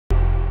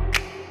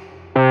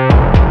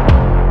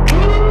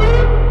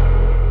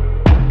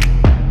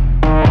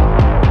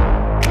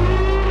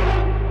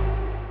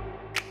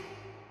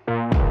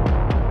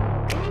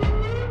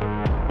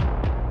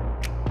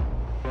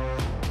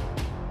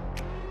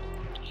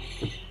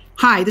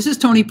Hi, this is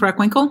Toni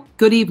Preckwinkle.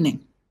 Good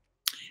evening.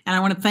 And I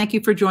want to thank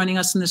you for joining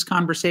us in this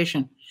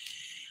conversation.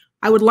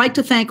 I would like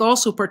to thank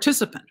also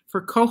participant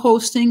for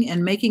co-hosting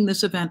and making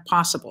this event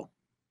possible.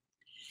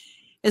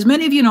 As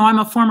many of you know, I'm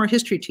a former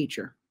history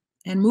teacher,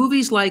 and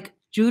movies like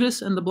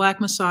Judas and the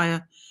Black Messiah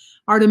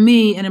are to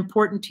me an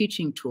important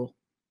teaching tool.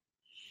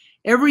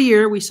 Every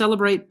year we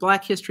celebrate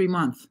Black History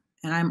Month,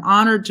 and I'm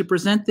honored to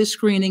present this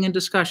screening and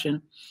discussion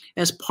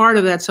as part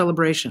of that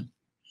celebration.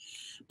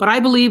 But I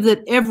believe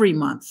that every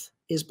month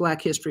is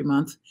Black History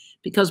Month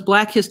because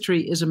Black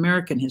history is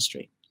American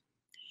history.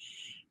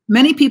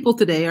 Many people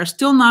today are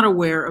still not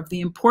aware of the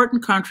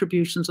important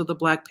contributions of the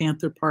Black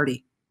Panther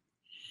Party,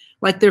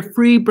 like their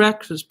free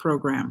breakfast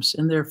programs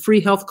and their free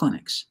health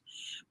clinics,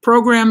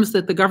 programs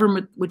that the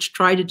government, which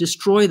tried to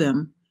destroy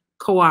them,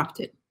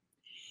 co-opted.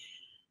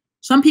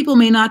 Some people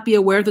may not be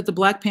aware that the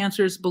Black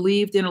Panthers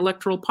believed in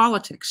electoral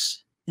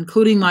politics,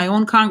 including my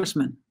own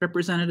congressman,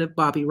 Representative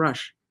Bobby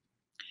Rush.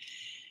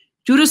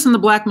 Judas and the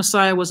Black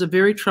Messiah was a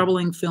very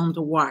troubling film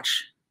to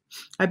watch.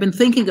 I've been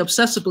thinking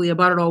obsessively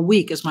about it all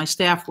week, as my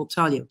staff will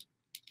tell you.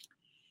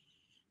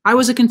 I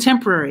was a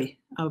contemporary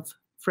of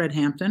Fred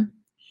Hampton.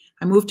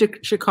 I moved to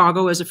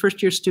Chicago as a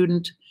first-year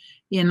student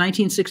in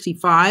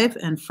 1965,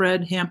 and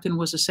Fred Hampton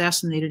was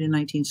assassinated in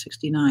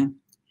 1969.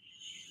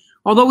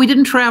 Although we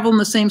didn't travel in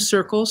the same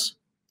circles,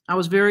 I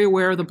was very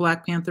aware of the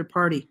Black Panther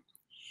Party.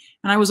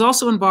 And I was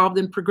also involved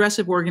in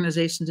progressive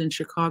organizations in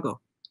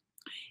Chicago.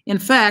 In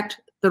fact,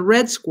 the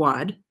Red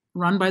Squad,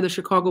 run by the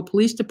Chicago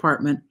Police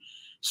Department,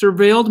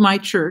 surveilled my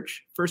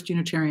church, First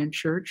Unitarian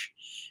Church,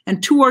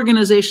 and two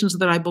organizations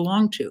that I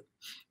belonged to,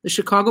 the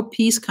Chicago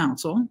Peace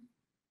Council,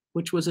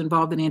 which was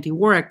involved in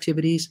anti-war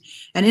activities,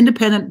 and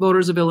Independent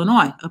Voters of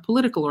Illinois, a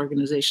political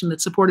organization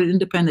that supported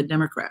independent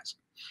Democrats.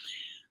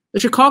 The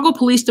Chicago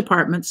Police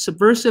Department's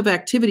Subversive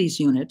Activities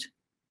Unit,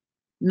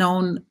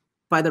 known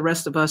by the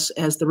rest of us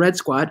as the Red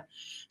Squad,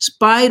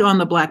 spied on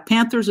the Black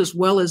Panthers as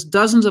well as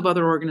dozens of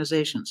other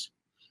organizations.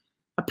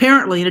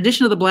 Apparently, in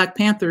addition to the Black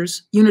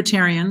Panthers,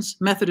 Unitarians,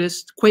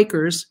 Methodists,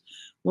 Quakers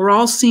were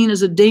all seen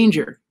as a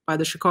danger by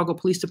the Chicago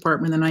Police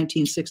Department in the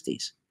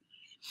 1960s.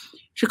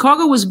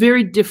 Chicago was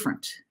very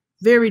different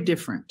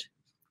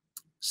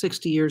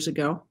 60 years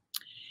ago.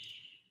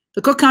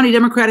 The Cook County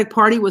Democratic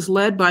Party was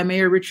led by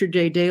Mayor Richard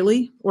J.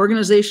 Daley.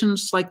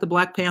 Organizations like the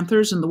Black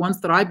Panthers and the ones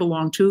that I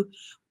belonged to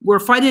were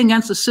fighting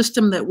against a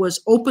system that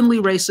was openly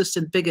racist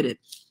and bigoted.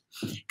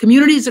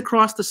 Communities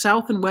across the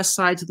south and west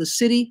sides of the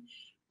city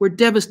were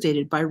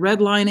devastated by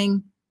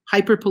redlining,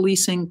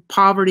 hyper-policing,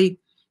 poverty,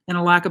 and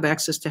a lack of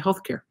access to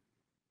health care.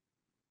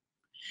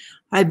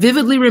 I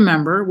vividly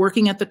remember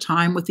working at the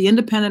time with the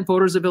Independent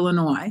Voters of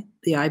Illinois,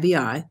 the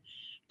IVI,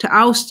 to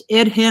oust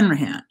Ed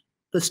Hanrahan,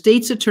 the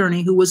state's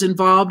attorney who was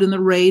involved in the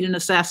raid and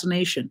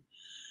assassination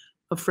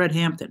of Fred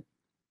Hampton.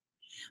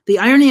 The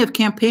irony of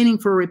campaigning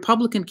for a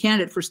Republican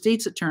candidate for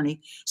state's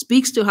attorney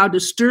speaks to how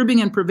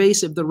disturbing and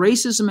pervasive the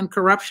racism and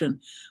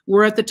corruption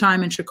were at the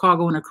time in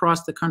Chicago and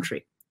across the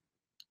country.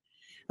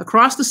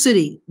 Across the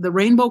city, the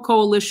Rainbow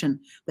Coalition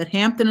that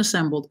Hampton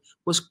assembled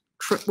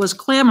was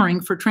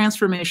clamoring for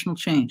transformational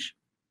change.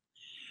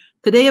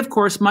 Today, of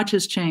course, much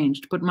has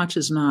changed, but much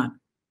has not.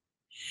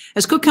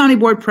 As Cook County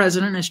Board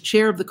President and as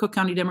chair of the Cook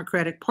County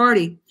Democratic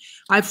Party,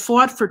 I've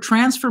fought for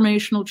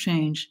transformational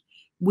change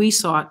we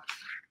sought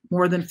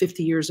more than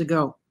 50 years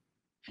ago.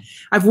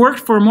 I've worked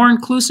for a more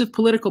inclusive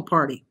political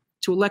party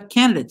to elect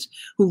candidates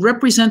who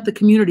represent the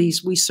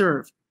communities we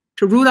serve,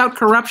 to root out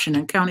corruption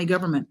in county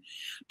government,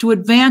 to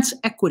advance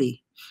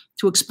equity,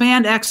 to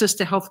expand access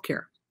to health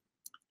care,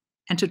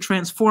 and to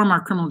transform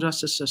our criminal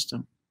justice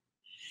system.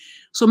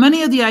 So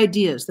many of the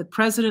ideas that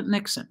President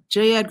Nixon,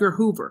 J. Edgar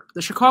Hoover,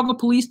 the Chicago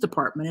Police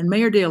Department, and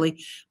Mayor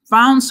Daley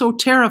found so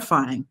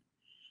terrifying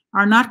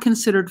are not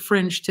considered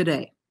fringe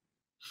today.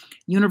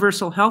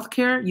 Universal health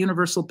care,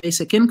 universal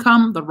basic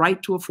income, the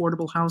right to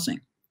affordable housing.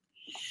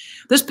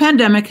 This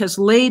pandemic has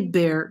laid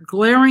bare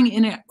glaring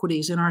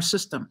inequities in our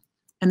system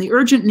and the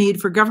urgent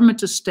need for government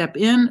to step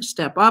in,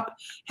 step up,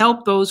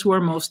 help those who are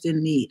most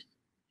in need.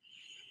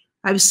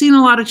 I've seen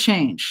a lot of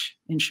change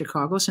in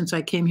Chicago since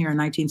I came here in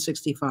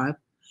 1965,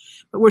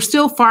 but we're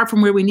still far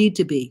from where we need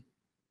to be.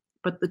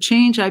 But the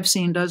change I've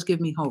seen does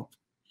give me hope.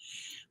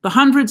 The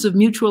hundreds of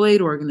mutual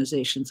aid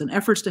organizations and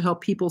efforts to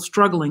help people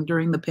struggling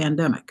during the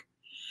pandemic.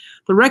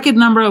 The record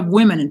number of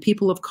women and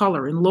people of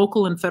color in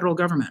local and federal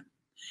government.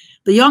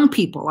 The young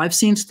people I've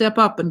seen step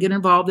up and get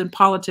involved in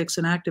politics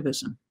and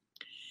activism.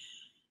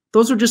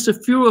 Those are just a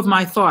few of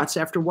my thoughts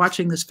after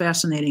watching this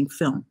fascinating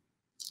film.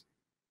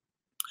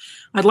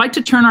 I'd like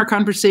to turn our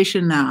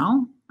conversation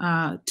now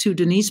to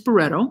Denise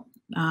Barreto,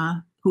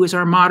 who is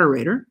our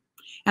moderator,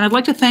 and I'd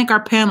like to thank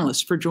our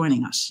panelists for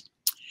joining us.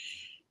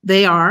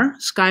 They are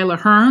Skyla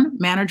Hearn,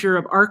 Manager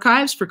of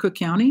Archives for Cook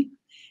County,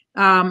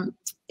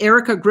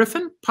 Erica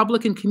Griffin,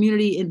 Public and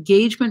Community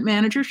Engagement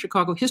Manager,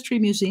 Chicago History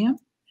Museum,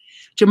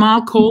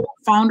 Jamal Cole,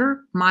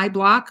 Founder, My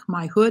Block,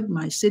 My Hood,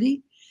 My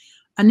City,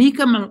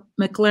 Anika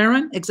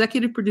McLaren,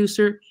 Executive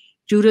Producer,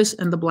 Judas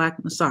and the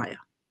Black Messiah.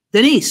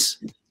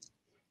 Denise.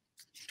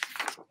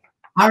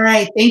 All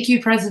right. Thank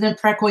you, President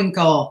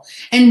Preckwinkle.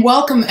 And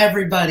welcome,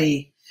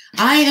 everybody.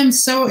 I am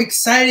so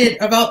excited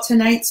about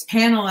tonight's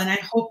panel, and I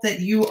hope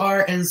that you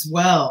are as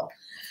well.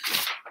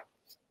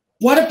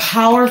 What a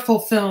powerful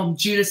film,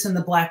 Judas and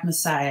the Black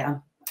Messiah.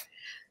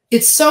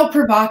 It's so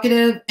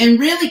provocative and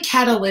really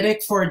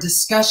catalytic for a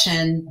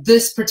discussion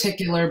this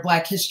particular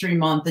Black History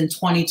Month in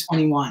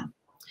 2021.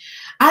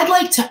 I'd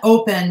like to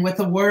open with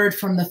a word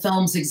from the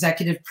film's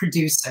executive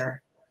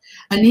producer,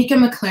 Anika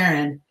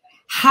McLaren.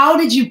 How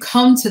did you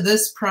come to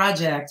this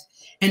project,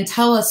 and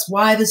tell us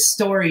why this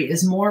story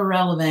is more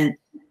relevant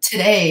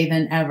today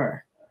than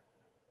ever?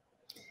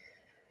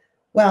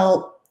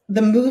 Well,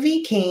 the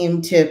movie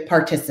came to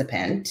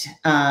Participant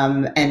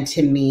and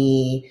to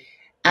me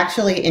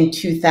actually in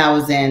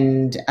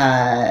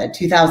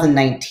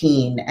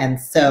 2019. And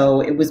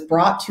so it was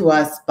brought to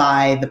us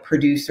by the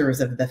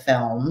producers of the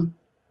film,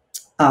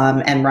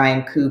 and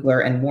Ryan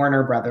Coogler and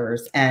Warner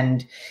Brothers.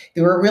 And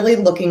they were really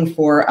looking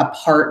for a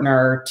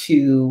partner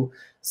to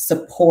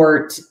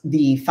support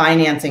the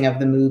financing of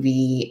the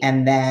movie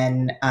and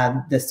then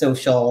the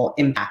social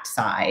impact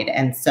side.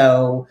 And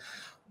so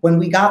when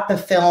we got the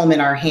film in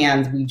our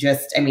hands,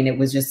 it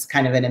was just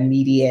kind of an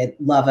immediate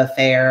love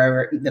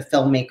affair. The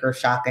filmmaker,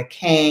 Shaka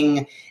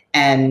King,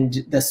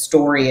 and the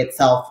story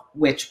itself,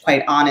 which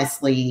quite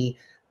honestly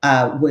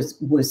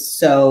was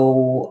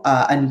so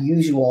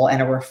unusual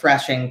and a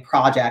refreshing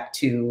project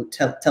to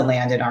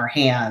land in our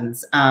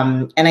hands.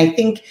 And I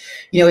think,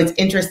 it's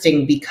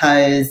interesting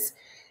because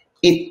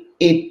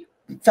it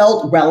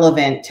felt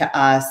relevant to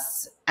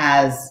us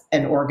as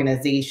an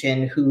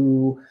organization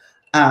who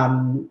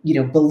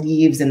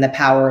believes in the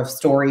power of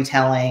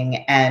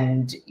storytelling,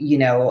 and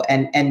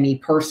me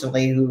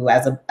personally, who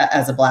as a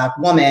Black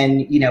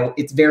woman,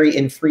 it's very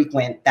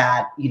infrequent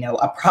that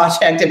a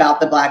project about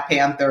the Black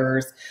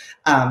Panthers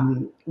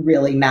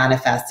really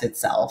manifests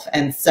itself.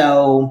 And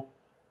so,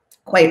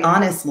 quite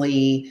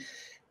honestly,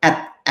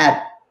 at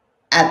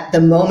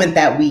the moment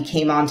that we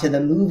came onto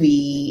the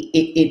movie,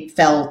 it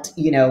felt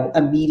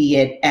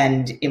immediate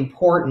and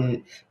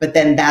important. But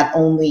then that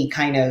only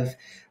kind of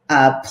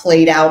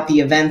played out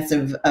the events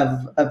of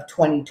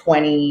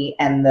 2020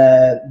 and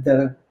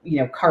the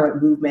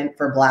current movement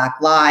for Black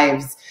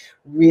lives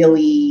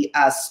really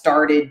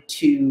started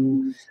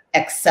to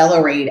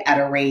accelerate at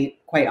a rate,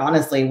 quite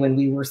honestly, when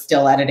we were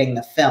still editing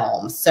the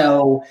film.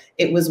 So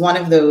it was one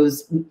of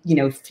those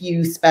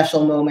few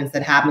special moments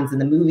that happens in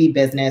the movie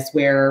business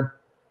where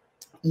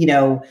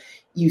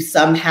you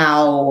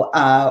somehow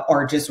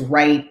are just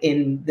right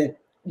in the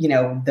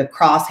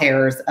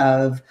crosshairs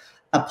of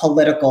a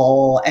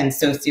political and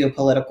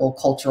socio-political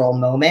cultural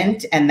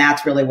moment. And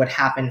that's really what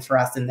happened for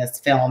us in this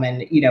film.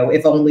 And,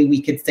 if only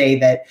we could say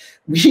that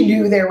we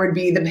knew there would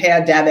be the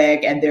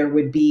pandemic and there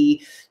would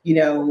be,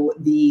 the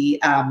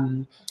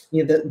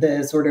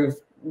sort of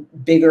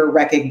bigger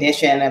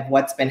recognition of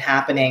what's been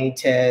happening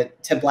to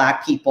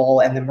Black people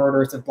and the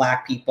murders of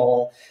Black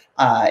people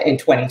in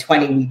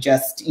 2020. We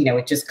just,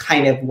 it just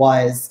kind of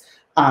was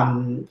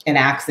an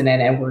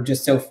accident, and we're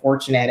just so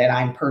fortunate, and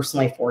I'm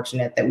personally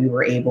fortunate that we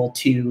were able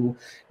to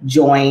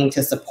join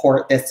to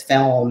support this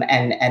film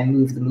and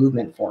move the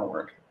movement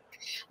forward.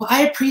 Well,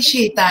 I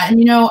appreciate that.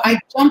 And, I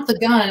jumped the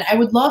gun. I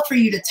would love for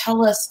you to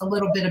tell us a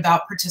little bit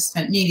about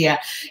Participant Media.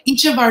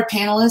 Each of our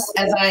panelists,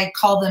 as I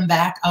call them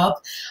back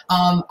up,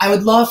 I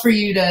would love for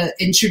you to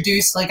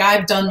introduce, like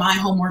I've done my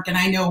homework and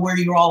I know where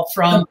you're all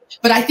from,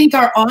 but I think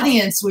our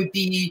audience would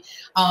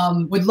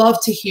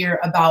love to hear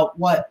about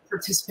what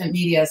Participant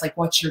Media is, like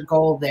what's your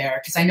goal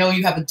there? Because I know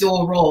you have a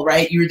dual role,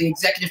 right? You're the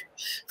executive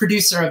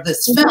producer of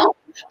this film,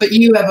 but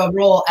you have a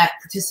role at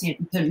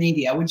Participant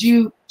Media. Would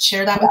you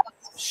share that with us?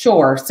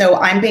 Sure. So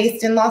I'm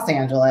based in Los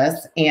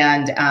Angeles,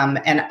 and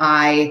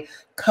I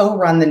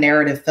co-run the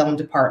narrative film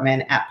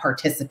department at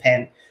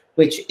Participant,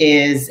 which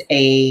is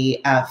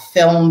a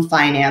film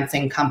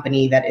financing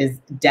company that is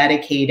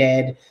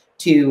dedicated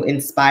to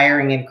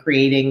inspiring and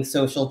creating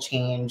social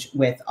change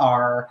with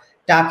our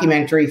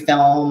documentary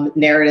film,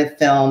 narrative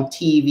film,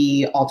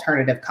 TV,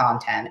 alternative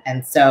content.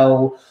 And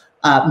so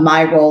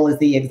my role as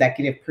the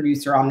executive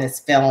producer on this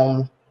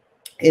film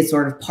is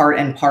sort of part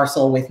and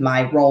parcel with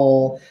my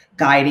role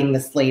guiding the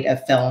slate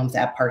of films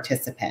at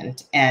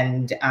Participant.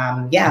 And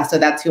so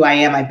that's who I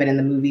am. I've been in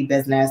the movie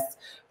business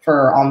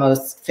for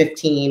almost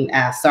 20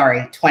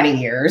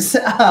 years.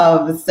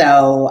 And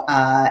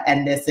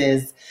this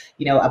is,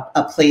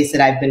 a place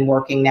that I've been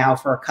working now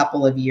for a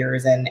couple of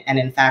years. And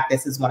in fact,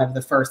 this is one of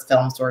the first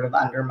films sort of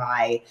under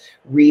my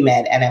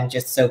remit, and I'm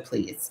just so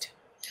pleased.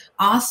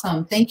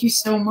 Awesome. Thank you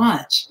so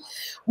much.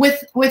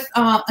 With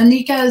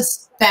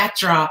Anika's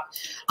backdrop,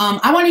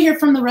 I want to hear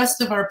from the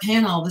rest of our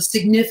panel the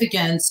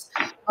significance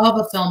of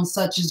a film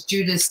such as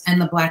Judas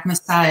and the Black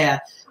Messiah.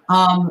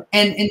 And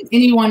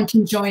anyone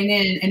can join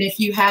in. And if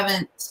you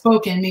haven't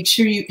spoken, make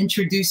sure you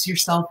introduce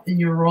yourself in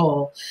your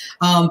role.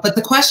 But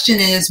the question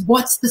is,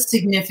 what's the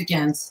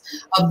significance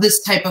of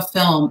this type of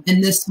film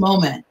in this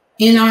moment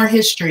in our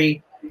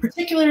history,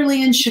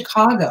 particularly in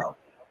Chicago?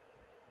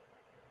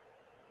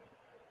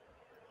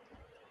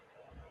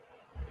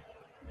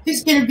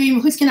 Who's gonna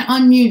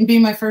unmute and be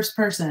my first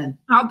person?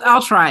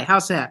 I'll try.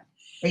 How's that?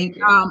 Thank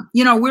you.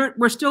 You know,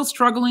 we're still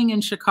struggling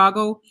in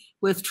Chicago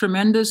with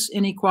tremendous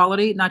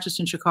inequality, not just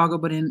in Chicago,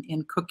 but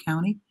in Cook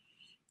County.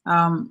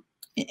 And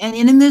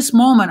in this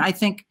moment, I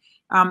think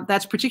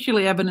that's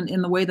particularly evident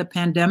in the way the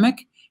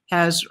pandemic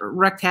has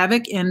wreaked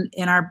havoc in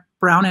our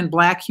brown and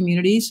black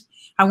communities.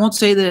 I won't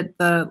say that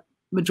the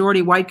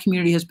majority white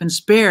community has been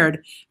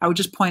spared. I would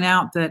just point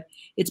out that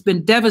it's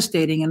been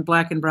devastating in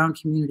black and brown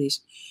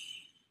communities.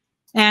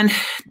 And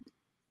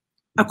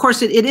of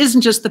course, it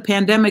isn't just the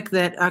pandemic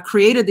that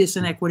created this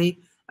inequity.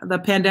 The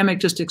pandemic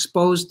just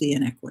exposed the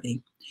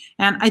inequity.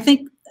 And I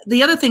think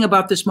the other thing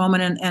about this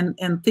moment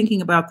and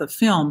thinking about the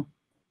film,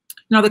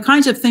 you know, the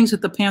kinds of things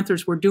that the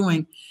Panthers were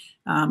doing,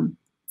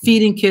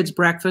 feeding kids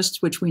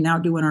breakfast, which we now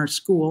do in our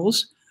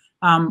schools,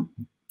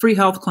 free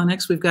health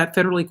clinics. We've got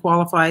federally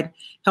qualified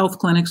health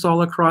clinics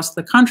all across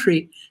the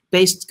country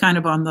based kind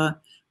of on the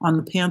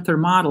Panther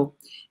model.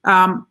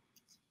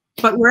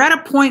 But we're at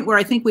a point where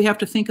I think we have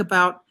to think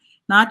about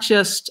not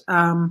just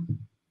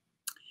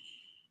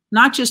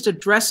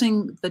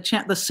addressing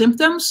the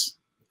symptoms.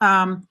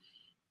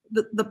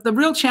 The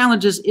real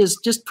challenge is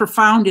just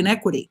profound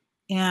inequity.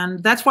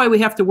 And that's why we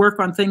have to work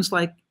on things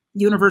like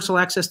universal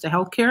access to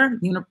healthcare,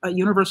 a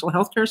universal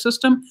healthcare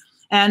system,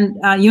 and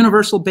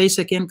universal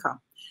basic income.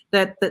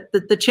 That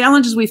the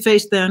challenges we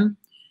face then,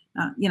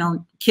 you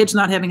know, kids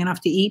not having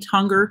enough to eat,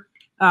 hunger,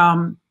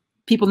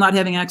 people not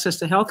having access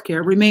to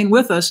healthcare remain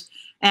with us.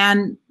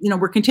 And, you know,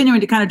 we're continuing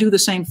to kind of do the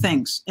same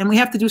things, and we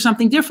have to do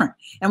something different.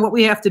 And what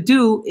we have to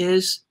do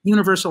is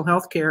universal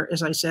healthcare,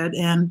 as I said,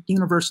 and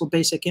universal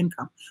basic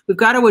income. We've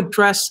got to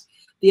address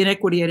the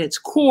inequity at its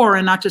core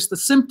and not just the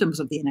symptoms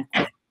of the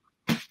inequity.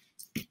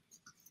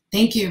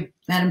 Thank you,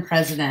 Madam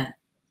President.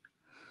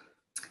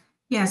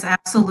 Yes,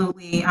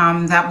 absolutely.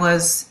 That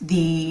was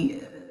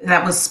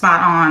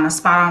spot on, a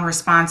spot on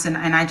response. And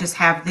I just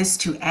have this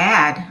to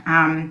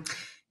add.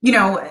 You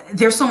know,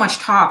 there's so much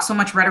talk, so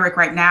much rhetoric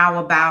right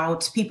now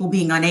about people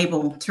being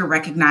unable to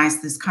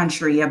recognize this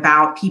country,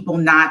 about people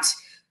not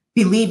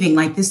believing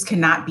like this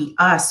cannot be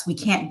us, we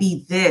can't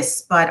be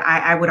this. But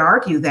I would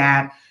argue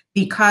that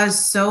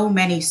because so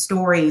many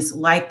stories,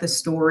 like the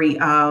story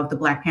of the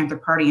Black Panther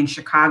Party in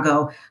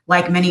Chicago,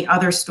 like many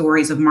other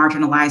stories of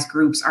marginalized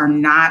groups, are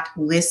not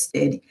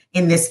listed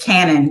in this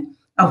canon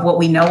of what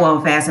we know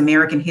of as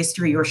American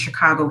history or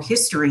Chicago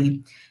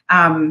history,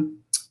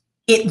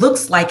 it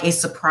looks like a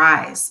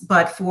surprise.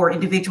 But for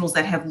individuals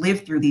that have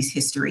lived through these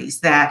histories,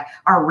 that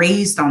are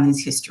raised on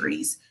these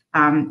histories,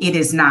 it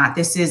is not.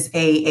 This is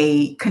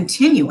a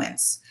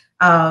continuance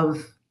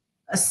of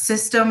a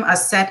system, a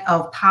set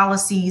of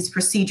policies,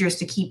 procedures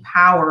to keep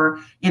power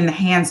in the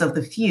hands of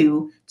the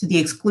few, to the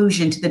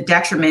exclusion, to the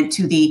detriment,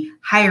 to the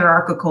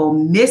hierarchical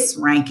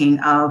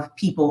misranking of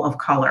people of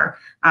color.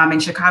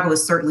 And Chicago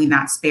is certainly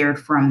not spared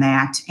from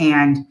that.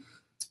 And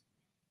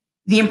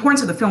the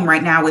importance of the film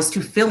right now is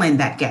to fill in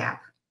that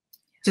gap,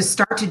 to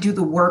start to do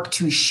the work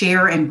to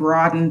share and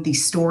broaden the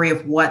story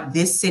of what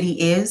this city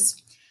is,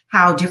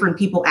 how different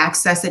people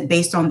access it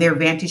based on their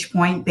vantage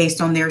point,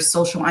 based on their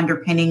social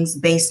underpinnings,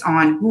 based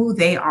on who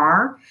they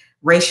are,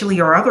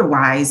 racially or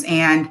otherwise.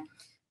 And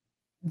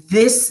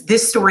this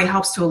story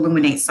helps to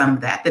illuminate some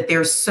of that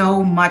there's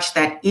so much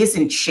that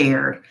isn't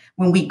shared.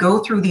 When we go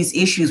through these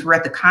issues, we're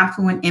at the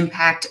confluent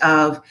impact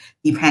of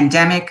the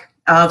pandemic,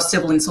 of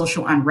civil and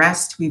social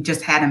unrest. We've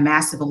just had a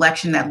massive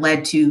election that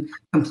led to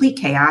complete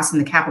chaos in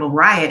the Capitol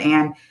riot.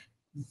 And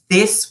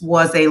this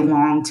was a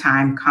long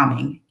time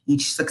coming.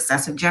 Each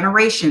successive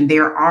generation,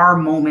 there are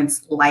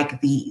moments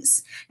like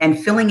these, and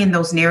filling in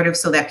those narratives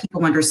so that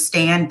people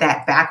understand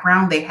that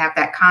background, they have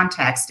that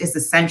context, is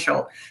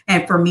essential.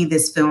 And for me,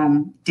 this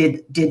film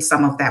did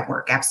some of that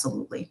work.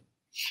 Absolutely.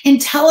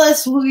 And tell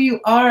us who you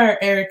are,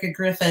 Erica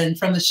Griffin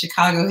from the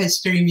Chicago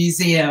History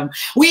Museum.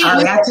 We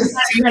had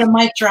a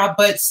mic drop,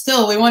 but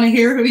still, we want to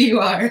hear who you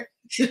are.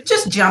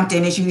 Just jumped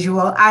in as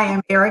usual. I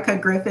am Erica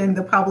Griffin,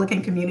 the Public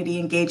and Community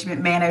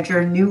Engagement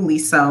Manager, newly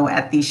so,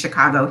 at the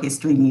Chicago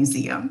History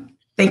Museum.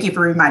 Thank you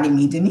for reminding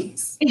me,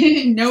 Denise.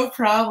 No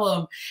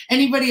problem.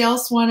 Anybody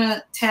else want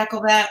to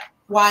tackle that?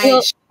 Why?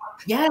 Well,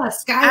 yeah,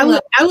 Skyla.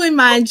 I wouldn't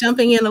mind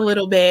jumping in a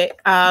little bit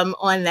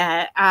on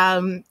that.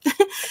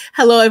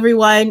 Hello,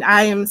 everyone.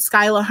 I am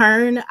Skyla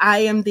Hearn. I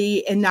am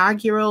the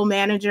inaugural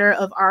manager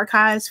of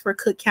archives for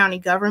Cook County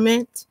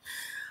government.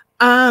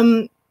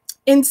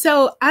 And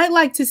so I'd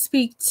like to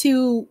speak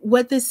to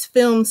what this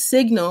film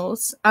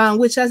signals,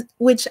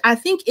 which I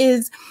think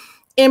is,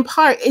 in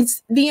part,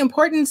 it's the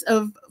importance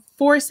of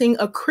forcing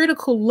a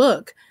critical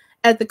look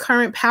at the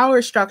current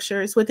power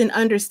structures with an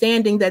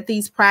understanding that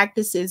these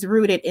practices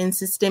rooted in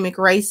systemic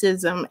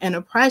racism and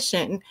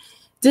oppression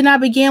did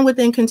not begin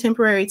within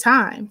contemporary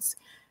times.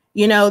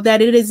 You know,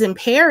 that it is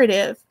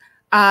imperative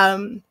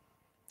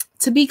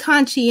to be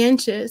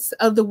conscientious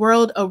of the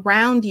world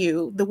around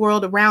you, the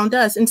world around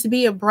us, and to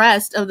be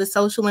abreast of the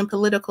social and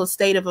political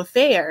state of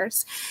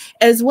affairs,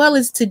 as well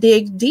as to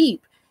dig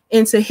deep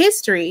into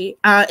history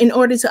in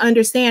order to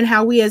understand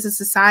how we as a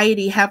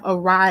society have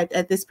arrived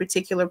at this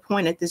particular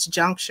point, at this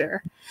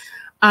juncture.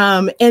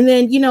 And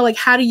then, you know, like,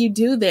 how do you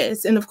do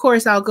this? And of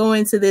course, I'll go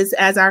into this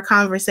as our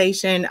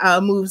conversation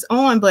moves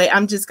on, but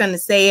I'm just going to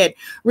say it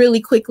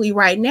really quickly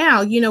right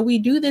now. You know, we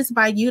do this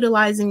by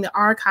utilizing the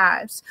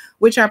archives,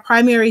 which are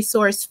primary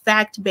source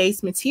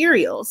fact-based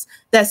materials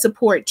that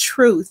support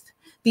truth,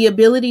 the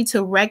ability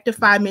to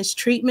rectify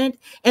mistreatment,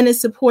 and it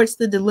supports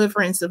the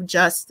deliverance of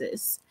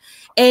justice.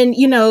 And,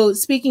 you know,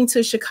 speaking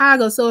to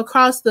Chicago, so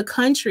across the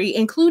country,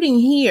 including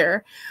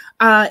here,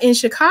 in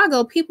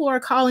Chicago, people are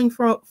calling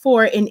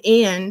for an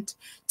end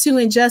to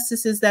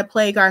injustices that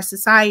plague our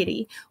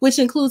society, which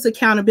includes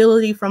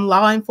accountability from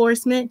law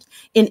enforcement,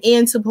 an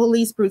end to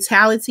police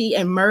brutality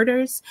and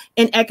murders,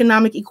 and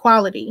economic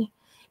equality.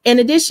 In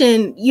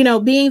addition, you know,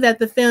 being that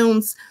the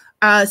film's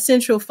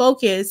central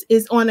focus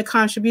is on the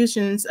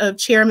contributions of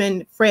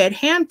Chairman Fred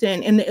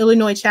Hampton in the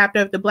Illinois chapter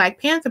of the Black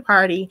Panther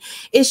Party,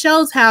 it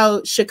shows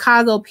how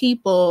Chicago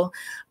people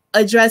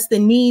address the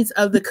needs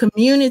of the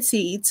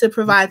community to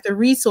provide the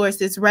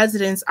resources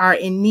residents are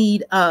in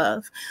need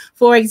of.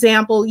 For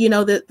example, you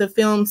know, the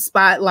film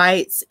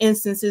spotlights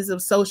instances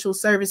of social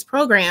service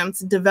programs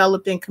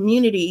developed in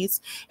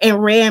communities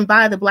and ran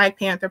by the Black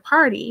Panther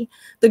Party.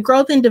 The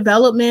growth and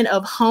development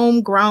of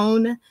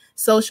homegrown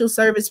social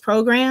service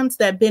programs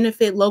that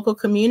benefit local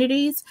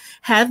communities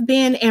have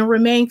been and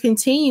remain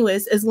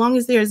continuous as long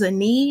as there's a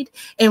need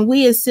and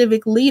we as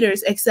civic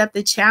leaders accept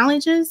the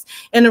challenges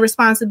and the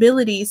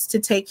responsibilities to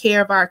take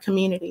care of our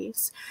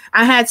communities.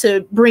 I had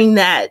to bring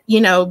that, you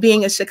know,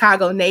 being a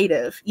Chicago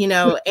native, you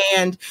know,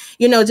 and,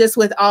 you know, just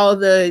with all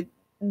the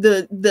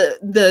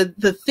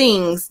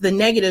things, the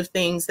negative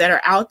things that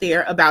are out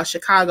there about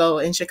Chicago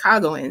and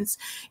Chicagoans,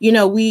 you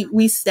know,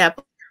 we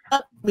step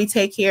up, we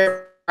take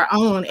care of our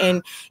own,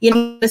 and you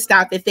know, to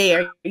stop it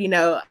there, you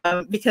know,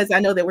 because I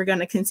know that we're going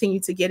to continue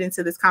to get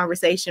into this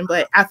conversation,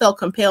 but I felt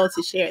compelled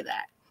to share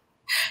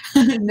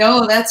that.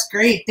 No, that's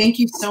great. Thank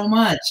you so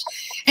much.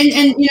 And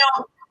you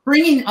know,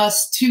 bringing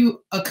us to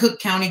a Cook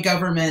County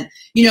government,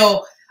 you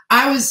know,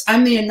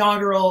 I'm the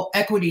inaugural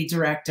equity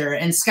director,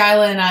 and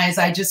Skyla and I, as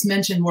I just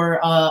mentioned, were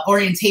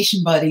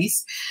orientation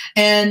buddies.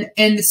 And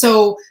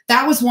so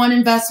that was one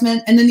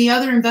investment. And then the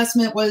other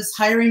investment was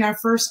hiring our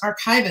first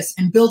archivist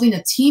and building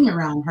a team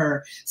around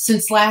her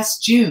since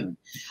last June.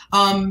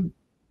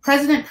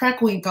 President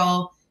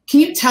Preckwinkle, can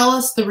you tell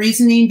us the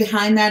reasoning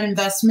behind that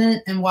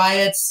investment and why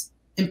it's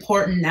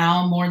important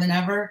now more than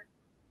ever?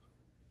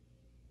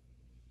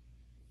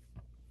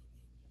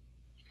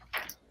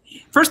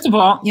 First of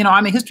all, you know,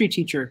 I'm a history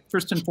teacher,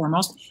 first and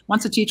foremost.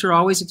 Once a teacher,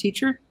 always a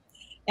teacher.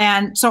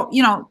 And so,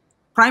 you know,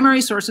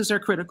 primary sources are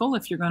critical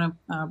if you're going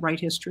to write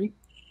history.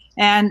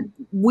 And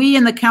we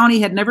in the county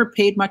had never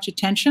paid much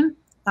attention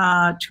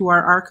to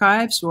our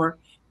archives or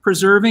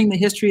preserving the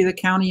history of the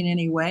county in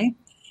any way.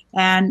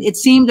 And it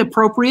seemed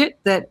appropriate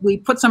that we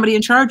put somebody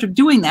in charge of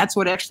doing that, so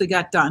it actually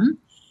got done.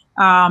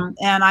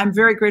 And I'm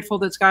very grateful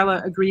that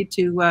Skyla agreed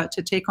to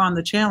take on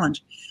the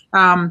challenge.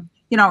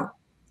 You know,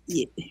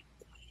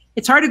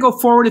 it's hard to go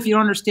forward if you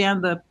don't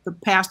understand the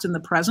past and the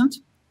present.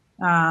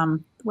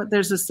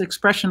 There's this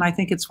expression, I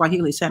think it's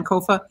Swahili,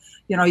 Sankofa,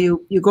 you know,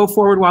 you go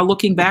forward while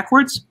looking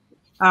backwards.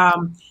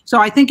 So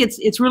I think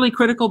it's really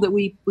critical that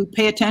we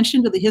pay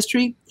attention to the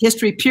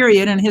history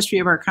period, and history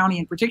of our county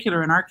in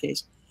particular in our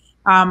case.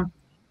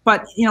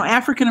 But, you know,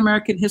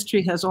 African-American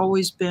history has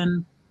always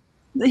been,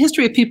 the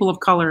history of people of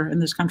color in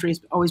this country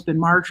has always been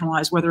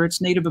marginalized, whether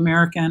it's Native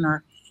American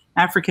or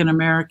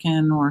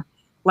African-American or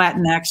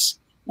Latinx.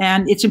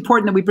 And it's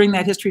important that we bring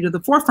that history to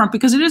the forefront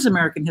because it is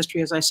American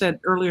history, as I said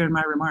earlier in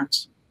my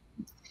remarks.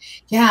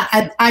 Yeah,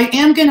 I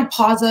am going to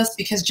pause us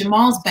because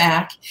Jamal's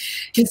back,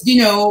 because,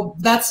 you know,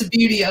 that's the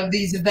beauty of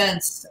these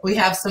events. We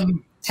have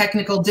some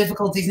technical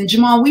difficulties. And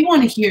Jamal, we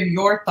want to hear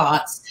your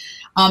thoughts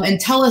and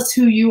tell us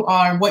who you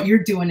are and what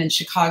you're doing in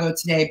Chicago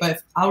today.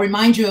 But I'll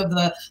remind you of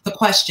the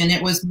question.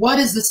 It was, what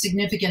is the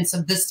significance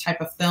of this type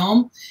of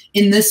film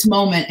in this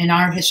moment in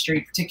our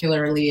history,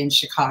 particularly in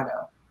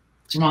Chicago?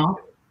 Jamal?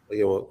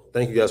 Yeah, well,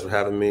 thank you guys for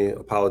having me.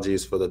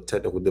 Apologies for the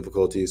technical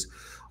difficulties.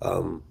 I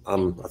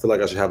feel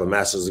like I should have a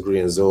master's degree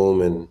in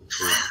Zoom and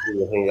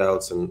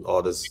Hangouts and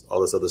all this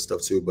other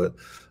stuff too. But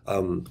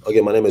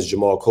again, my name is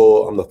Jamal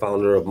Cole. I'm the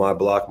founder of My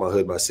Block, My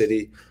Hood, My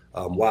City.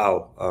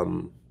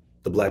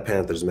 The Black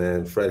Panthers,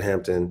 man, Fred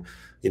Hampton.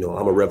 You know,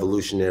 I'm a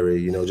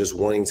revolutionary. You know, just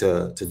wanting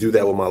to do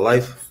that with my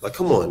life. Like,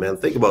 come on, man,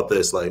 think about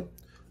this. Like,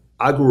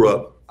 I grew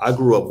up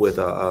with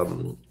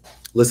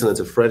listening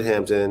to Fred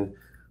Hampton,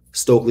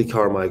 Stokely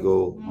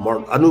Carmichael,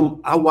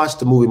 I watched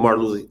the movie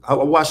I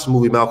watched the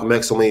movie Malcolm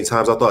X so many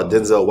times. I thought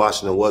Denzel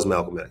Washington was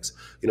Malcolm X.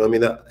 You know what I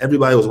mean?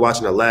 Everybody was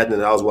watching Aladdin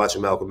and I was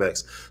watching Malcolm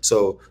X.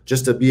 So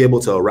just to be able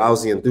to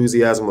arouse the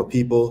enthusiasm of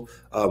people,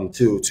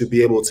 to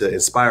be able to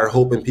inspire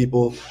hope in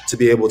people, to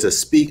be able to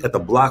speak at the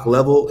block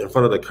level in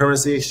front of the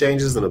currency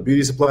exchanges and the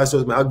beauty supply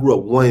stores, man, I grew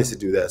up wanting to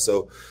do that.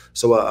 So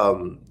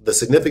the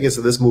significance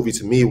of this movie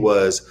to me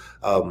was,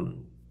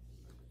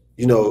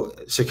 you know,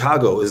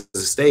 Chicago is a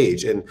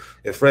stage, and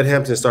Fred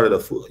Hampton started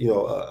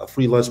a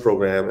free lunch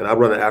program, and I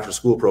run an after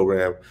school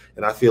program,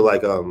 and I feel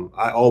like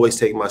I always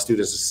take my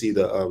students to see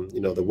the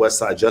you know, the West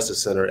Side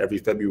Justice Center every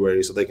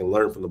February so they can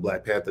learn from the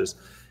Black Panthers.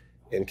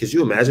 And could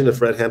you imagine if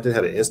Fred Hampton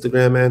had an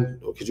Instagram, man?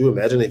 Or could you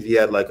imagine if he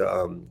had like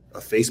a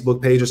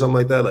Facebook page or something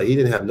like that? Like, he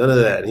didn't have none of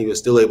that, and he was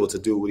still able to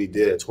do what he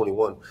did at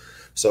 21.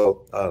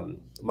 So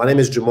my name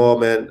is Jamal,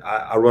 man.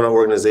 I run an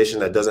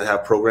organization that doesn't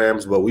have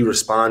programs, but we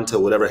respond to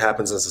whatever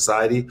happens in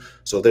society.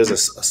 So if there's a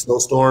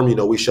snowstorm, you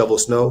know, we shovel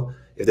snow.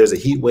 If there's a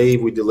heat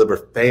wave, we deliver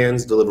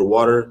fans, deliver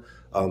water.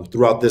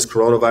 Throughout this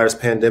coronavirus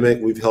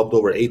pandemic, we've helped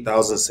over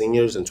 8,000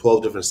 seniors in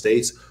 12 different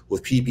states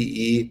with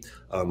PPE,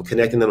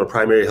 connecting them to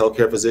primary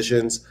healthcare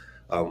physicians.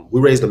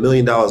 We raised $1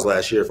 million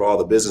last year for all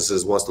the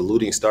businesses once the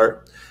looting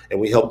start, and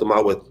we helped them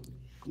out with,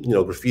 you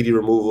know, graffiti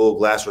removal,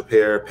 glass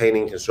repair,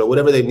 painting, construction,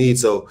 whatever they need.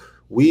 So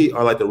we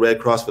are like the Red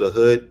Cross for the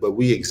hood, but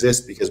we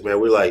exist because, man,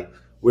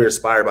 we're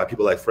inspired by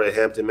people like Fred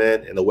Hampton,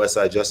 man, and the West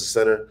Side Justice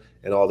Center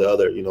and all the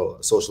other, you know,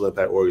 social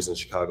impact orgs in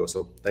Chicago.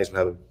 So thanks for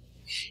having me.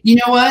 You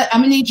know what?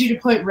 I'm gonna need you to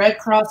put Red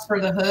Cross for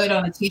the Hood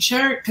on a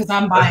t-shirt because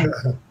I'm buying it.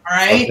 All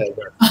right.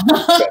 Okay.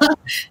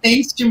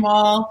 Thanks,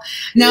 Jamal.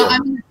 Now,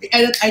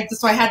 yeah.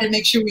 So I had to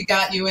make sure we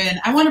got you in.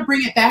 I want to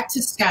bring it back to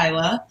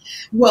Skyla.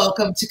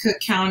 Welcome to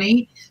Cook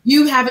County.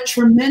 You have a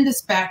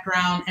tremendous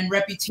background and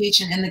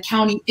reputation, and the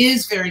county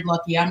is very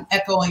lucky. I'm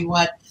echoing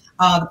what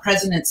the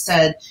president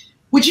said.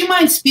 Would you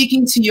mind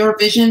speaking to your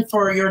vision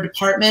for your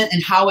department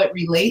and how it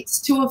relates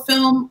to a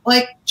film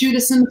like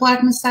Judas and the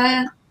Black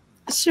Messiah?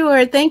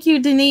 Sure. Thank you,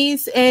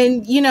 Denise.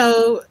 And, you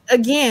know,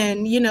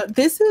 again, you know,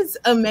 this is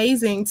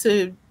amazing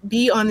to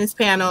be on this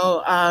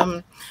panel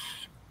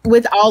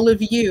with all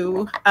of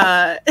you.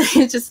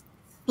 Just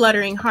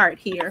fluttering heart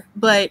here.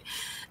 But,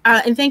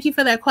 and thank you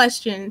for that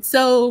question.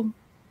 So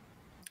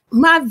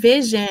my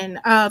vision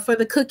for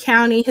the Cook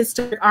County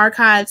Historic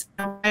Archives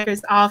and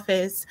Records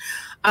Office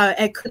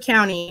at Cook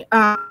County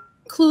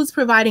includes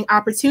providing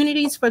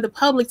opportunities for the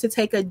public to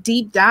take a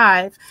deep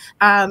dive,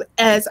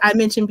 as I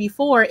mentioned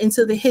before,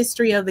 into the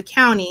history of the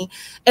county,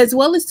 as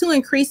well as to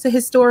increase the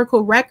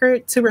historical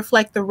record to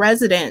reflect the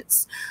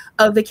residents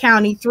of the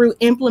county through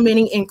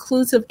implementing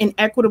inclusive and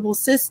equitable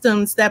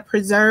systems that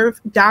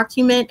preserve,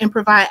 document, and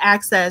provide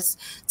access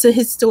to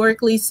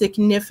historically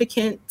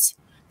significant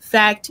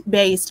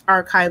fact-based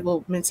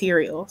archival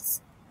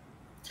materials.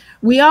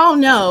 We all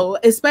know,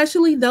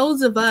 especially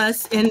those of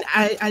us, and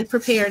I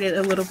prepared it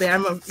a little bit.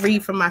 I'm going to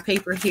read from my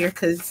paper here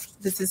because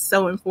this is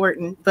so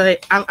important,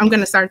 but I'm going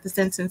to start the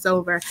sentence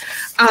over.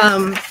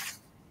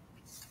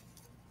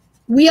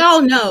 We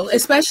all know,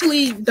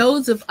 especially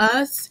those of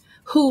us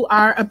who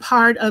are a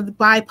part of the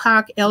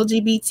BIPOC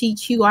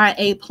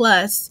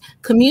LGBTQIA+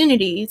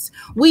 communities,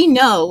 we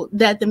know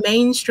that the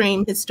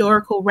mainstream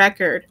historical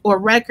record or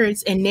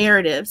records and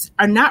narratives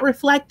are not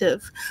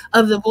reflective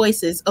of the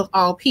voices of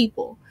all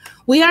people.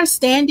 We are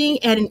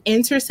standing at an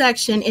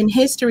intersection in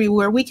history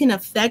where we can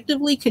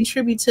effectively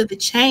contribute to the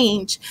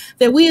change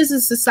that we as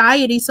a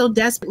society so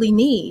desperately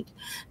need.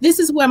 This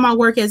is where my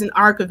work as an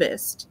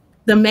archivist,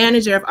 the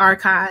manager of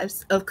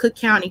archives of Cook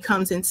County,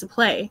 comes into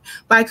play.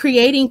 By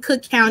creating a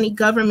Cook County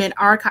Government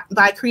Archive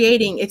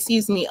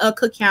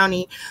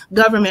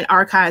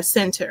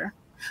Center.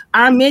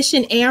 Our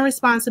mission and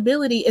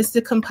responsibility is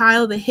to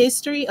compile the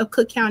history of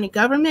Cook County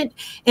government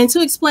and to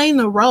explain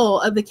the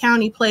role of the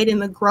county played in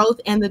the growth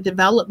and the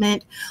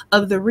development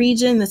of the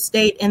region, the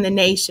state, and the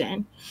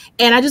nation.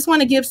 And I just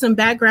want to give some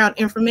background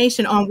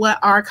information on what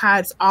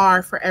archives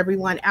are for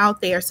everyone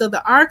out there. So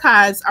the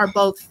archives are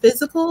both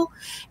physical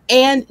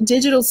and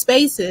digital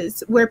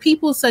spaces where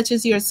people such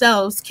as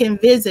yourselves can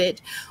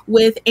visit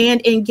with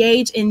and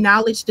engage in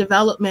knowledge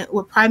development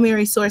with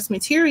primary source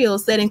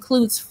materials that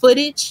includes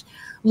footage,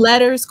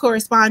 letters,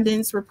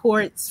 correspondence,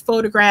 reports,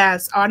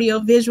 photographs,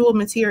 audio-visual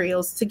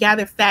materials to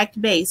gather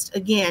fact-based,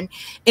 again,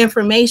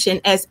 information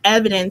as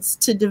evidence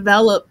to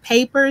develop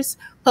papers,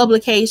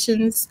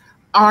 publications,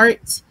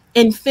 art,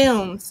 and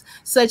films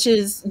such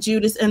as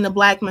Judas and the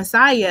Black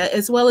Messiah,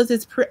 as well as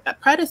its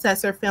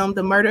predecessor film,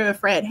 The Murder of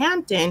Fred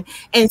Hampton,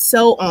 and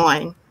so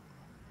on.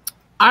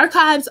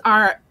 Archives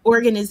are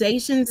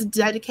organizations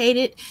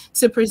dedicated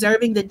to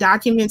preserving the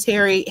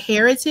documentary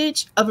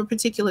heritage of a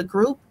particular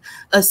group,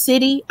 a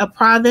city, a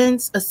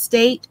province, a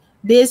state,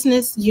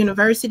 business,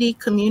 university,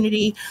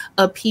 community,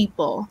 a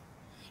people.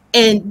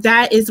 And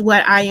that is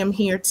what I am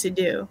here to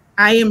do.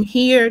 I am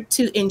here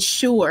to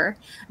ensure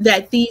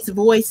that these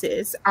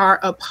voices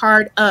are a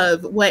part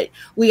of what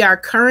we are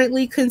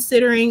currently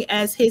considering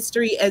as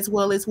history, as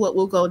well as what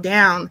will go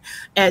down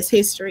as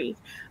history.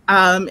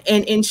 And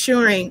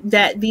ensuring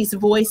that these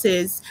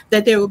voices,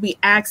 that there will be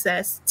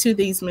access to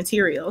these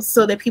materials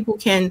so that people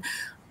can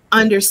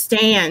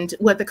understand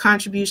what the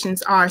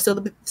contributions are, so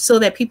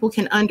that people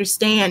can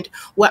understand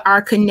what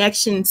our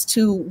connections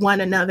to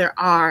one another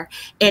are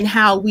and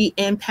how we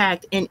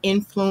impact and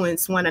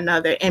influence one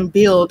another and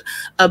build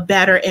a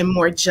better and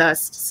more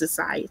just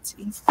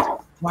society.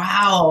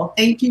 Wow,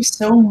 thank you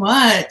so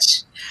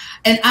much.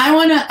 And I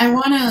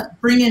wanna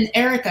bring in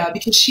Erica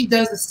because she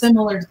does a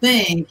similar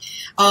thing.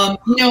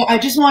 You know, I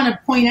just want to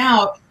point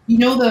out, you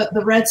know,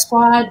 the Red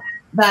Squad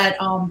that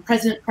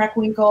President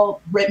Preckwinkle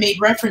made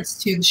reference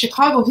to. The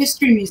Chicago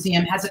History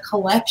Museum has a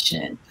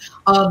collection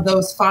of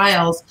those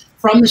files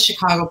from the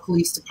Chicago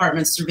Police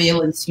Department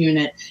Surveillance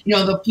Unit. You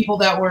know, the people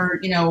that were,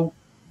 you know,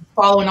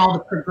 following all the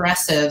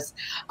progressives.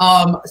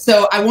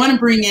 So I want to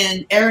bring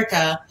in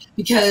Erica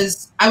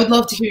because I would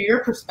love to hear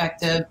your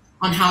perspective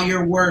on how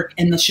your work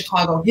in the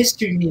Chicago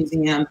History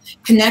Museum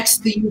connects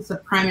the use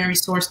of primary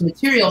source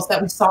materials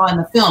that we saw in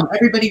the film.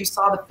 Everybody who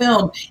saw the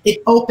film,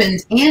 it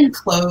opened and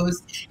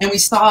closed, and we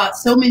saw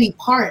so many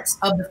parts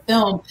of the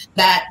film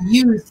that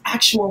used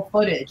actual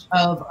footage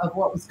of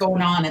what was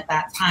going on at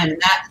that time. And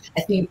that,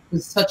 I think,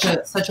 was such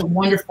a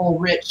wonderful,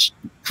 rich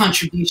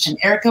contribution.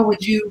 Erica,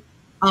 would you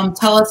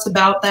tell us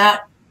about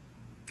that?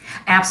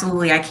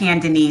 Absolutely, I can,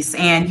 Denise.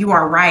 And you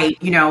are right.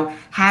 You know,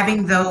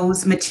 having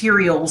those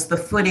materials, the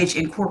footage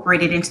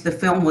incorporated into the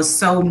film was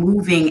so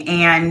moving,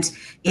 and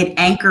it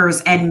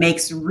anchors and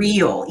makes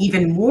real,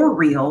 even more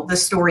real, the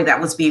story that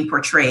was being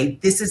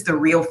portrayed. This is the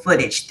real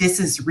footage. This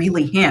is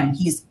really him.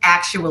 He's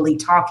actually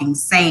talking,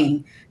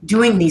 saying,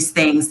 doing these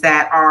things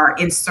that are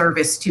in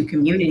service to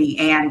community.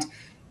 And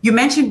you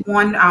mentioned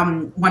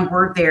one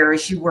word there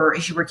as you were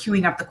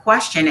queuing up the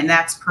question, and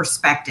that's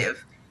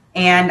perspective.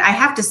 And I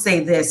have to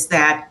say this,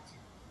 that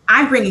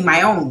I'm bringing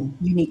my own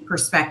unique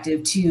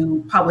perspective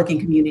to public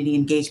and community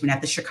engagement at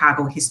the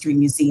Chicago History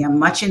Museum,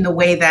 much in the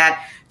way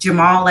that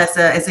Jamal, as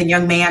a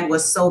young man,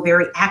 was so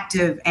very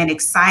active and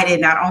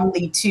excited not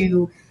only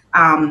to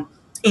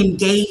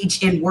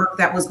engage in work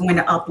that was going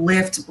to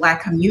uplift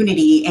Black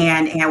community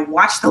and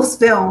watch those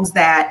films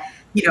that,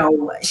 you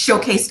know,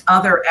 showcased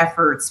other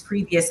efforts,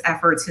 previous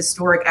efforts,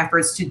 historic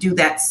efforts to do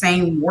that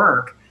same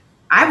work.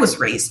 I was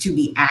raised to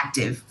be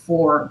active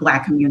for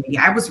Black community.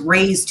 I was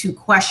raised to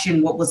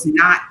question what was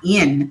not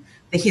in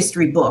the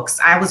history books.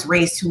 I was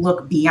raised to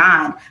look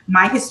beyond.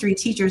 My history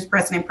teachers,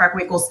 President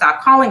Preckwinkle,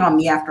 stopped calling on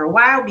me after a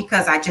while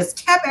because I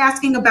just kept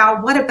asking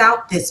about, what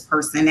about this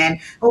person? And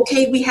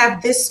okay, we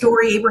have this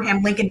story,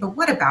 Abraham Lincoln, but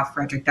what about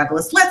Frederick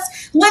Douglass?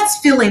 Let's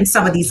fill in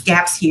some of these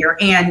gaps here.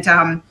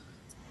 And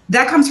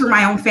that comes from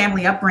my own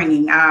family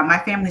upbringing.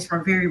 My family's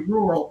from a very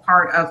rural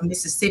part of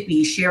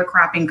Mississippi,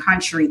 sharecropping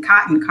country,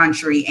 cotton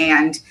country.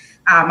 And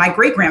my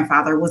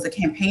great-grandfather was a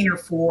campaigner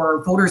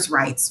for voters'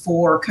 rights,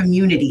 for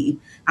community,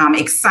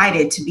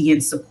 excited to be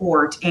in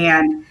support.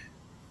 And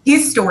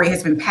his story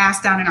has been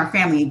passed down in our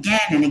family again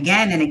and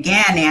again and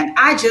again. And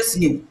I just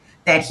knew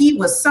that he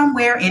was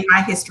somewhere in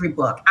my history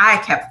book. I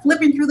kept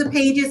flipping through the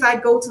pages.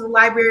 I'd go to the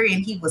library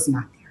and he was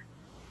not there.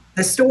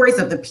 The stories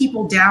of the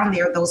people down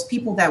there, those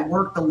people that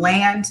worked the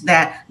land,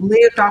 that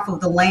lived off of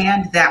the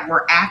land, that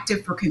were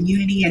active for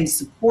community and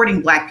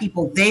supporting Black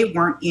people, they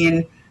weren't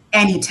in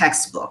any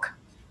textbook.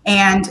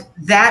 And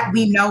that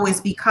we know is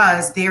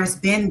because there's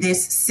been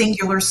this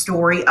singular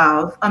story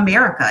of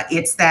America.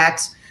 It's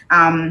that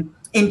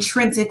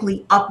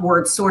intrinsically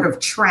upward sort of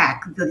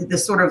track, the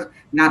sort of,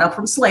 not up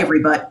from slavery,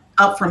 but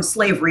up from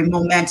slavery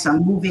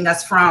momentum, moving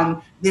us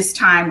from this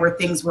time where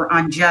things were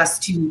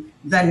unjust to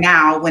the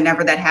now,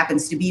 whenever that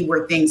happens to be,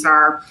 where things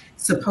are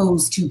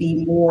supposed to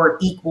be more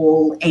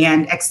equal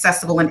and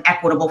accessible and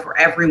equitable for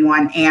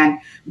everyone. And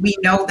we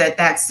know that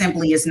that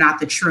simply is not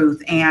the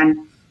truth.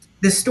 And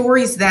the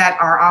stories that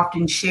are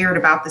often shared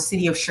about the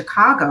city of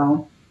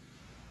Chicago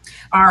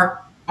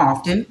are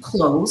often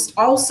closed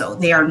also.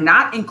 They are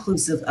not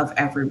inclusive of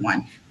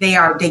everyone. They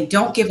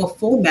don't give a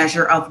full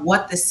measure of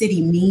what the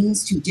city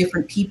means to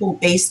different people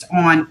based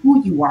on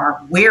who you are,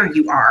 where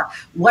you are,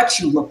 what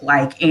you look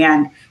like.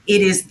 And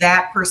it is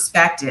that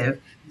perspective,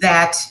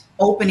 that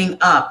opening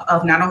up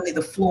of not only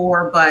the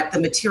floor, but the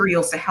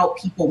materials to help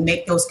people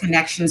make those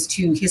connections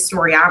to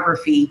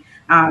historiography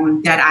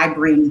that I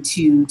bring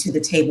to the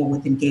table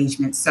with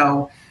engagement.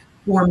 So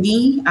for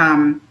me,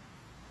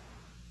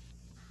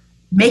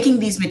 making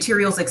these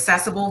materials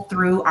accessible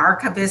through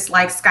archivists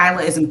like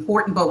Skyla is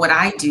important, but what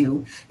I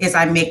do is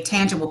I make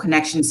tangible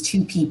connections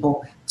to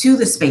people, to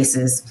the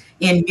spaces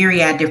in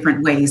myriad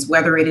different ways,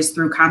 whether it is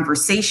through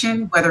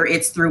conversation, whether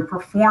it's through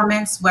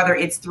performance, whether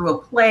it's through a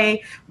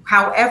play,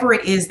 however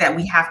it is that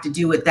we have to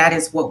do it, that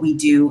is what we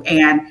do.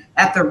 And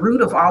at the root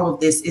of all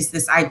of this is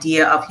this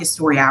idea of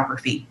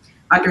historiography,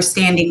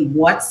 understanding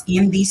what's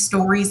in these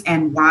stories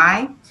and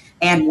why,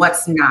 and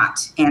what's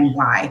not and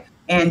why.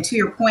 And to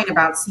your point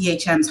about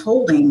CHM's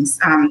holdings,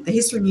 the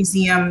History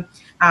Museum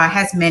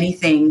has many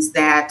things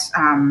that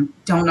have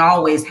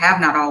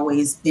not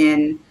always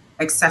been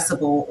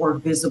accessible or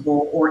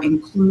visible or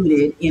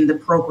included in the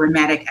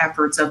programmatic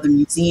efforts of the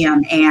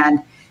museum. And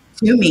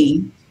to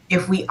me,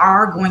 if we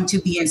are going to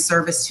be in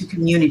service to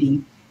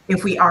community,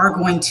 if we are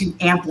going to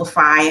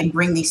amplify and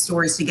bring these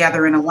stories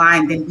together and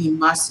align, then we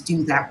must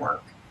do that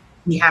work.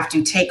 We have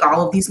to take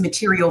all of these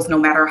materials, no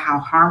matter how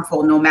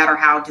harmful, no matter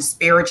how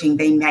disparaging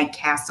they might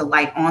cast a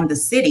light on the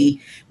city,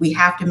 we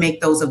have to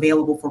make those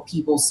available for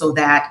people so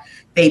that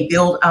they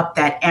build up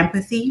that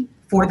empathy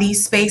for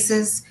these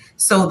spaces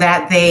so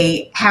that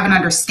they have an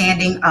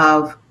understanding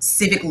of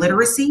civic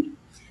literacy,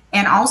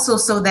 and also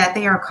so that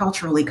they are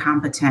culturally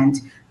competent.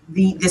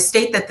 The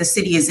state that the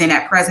city is in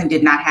at present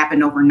did not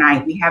happen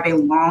overnight. We have a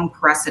long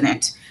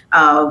precedent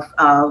of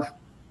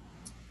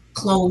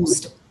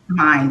closed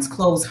minds,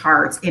 closed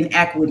hearts,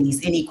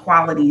 inequities,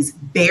 inequalities,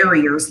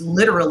 barriers,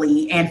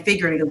 literally and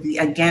figuratively,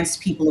 against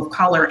people of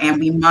color, and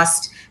we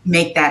must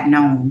make that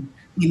known.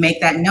 We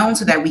make that known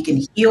so that we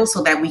can heal,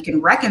 so that we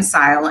can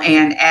reconcile.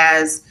 And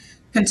as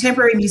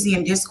contemporary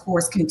museum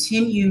discourse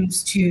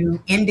continues to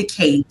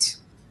indicate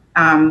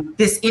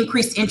this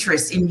increased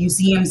interest in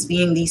museums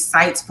being these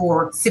sites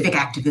for civic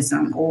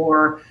activism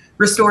or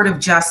restorative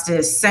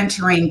justice,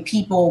 centering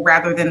people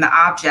rather than the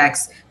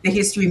objects, the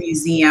History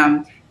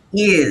Museum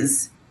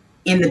is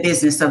in the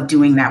business of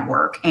doing that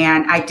work.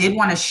 And I did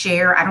want to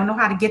share, I don't know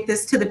how to get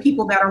this to the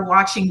people that are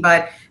watching,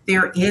 but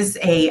there is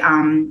a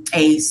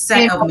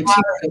set of materials.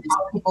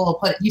 People will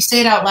put, you say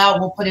it out loud,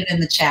 we'll put it in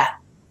the chat.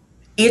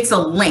 It's a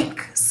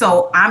link.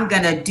 So I'm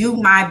going to do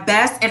my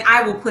best and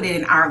I will put it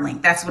in our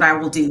link. That's what I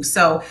will do.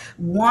 So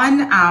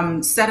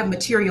one set of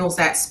materials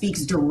that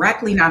speaks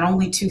directly not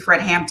only to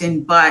Fred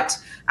Hampton, but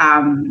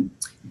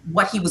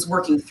what he was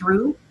working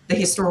through, the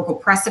historical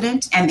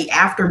precedent and the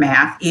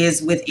aftermath,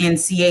 is within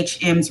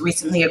CHM's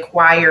recently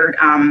acquired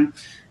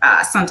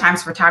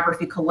Sometimes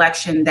photography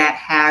collection that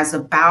has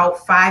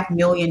about 5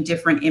 million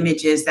different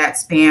images that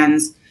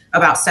spans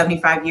about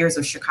 75 years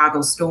of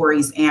Chicago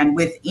stories. And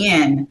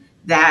within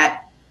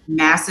that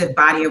massive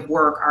body of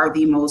work are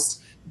the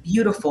most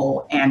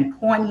beautiful and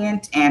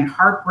poignant and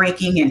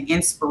heartbreaking and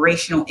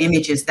inspirational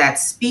images that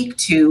speak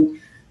to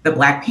the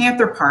Black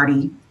Panther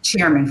Party,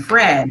 Chairman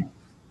Fred,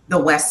 the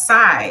West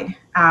Side.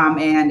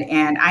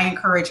 And I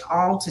encourage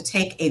all to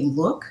take a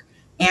look.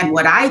 And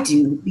what I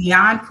do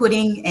beyond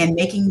putting and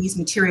making these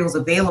materials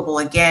available,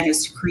 again,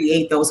 is to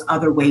create those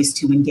other ways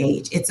to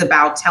engage. It's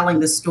about telling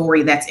the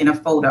story that's in a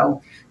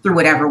photo through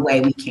whatever way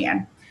we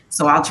can.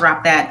 So I'll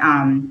drop that.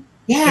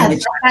 Yeah,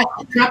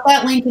 drop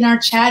that link in our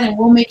chat and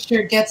we'll make sure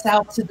it gets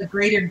out to the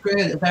greater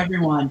good of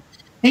everyone.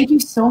 Thank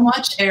you so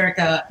much,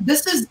 Erica.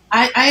 This is,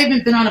 I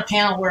haven't been on a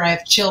panel where I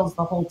have chills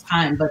the whole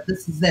time, but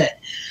this is it.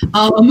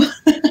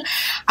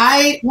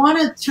 I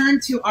want to turn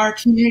to our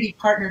community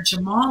partner,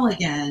 Jamal,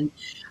 again.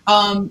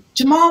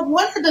 Jamal,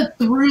 what are the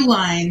through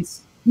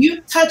lines?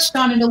 You touched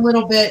on it a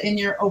little bit in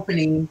your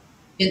opening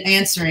in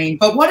answering,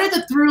 but what are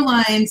the through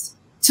lines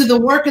to the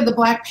work of the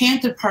Black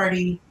Panther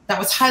Party that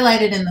was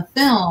highlighted in the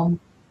film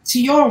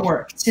to your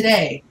work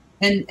today?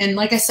 And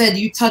like I said,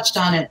 you touched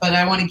on it, but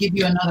I want to give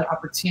you another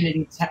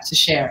opportunity to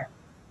share.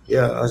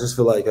 Yeah, I just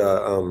feel like,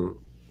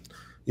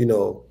 you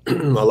know, a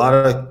lot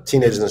of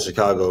teenagers in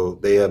Chicago,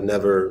 they have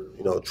never,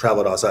 you know,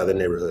 traveled outside their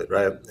neighborhood,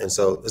 right? And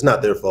so it's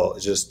not their fault.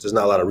 It's just there's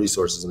not a lot of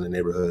resources in the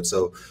neighborhood.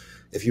 So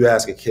if you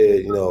ask a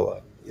kid, you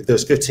know, if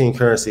there's 15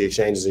 currency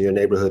exchanges in your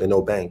neighborhood and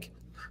no bank,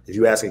 if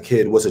you ask a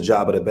kid what's a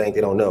job at a bank,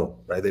 they don't know,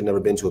 right? They've never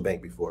been to a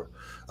bank before.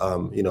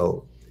 You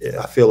know,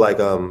 I feel like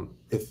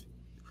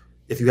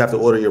if you have to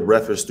order your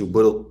breakfast through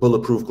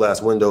bulletproof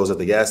glass windows at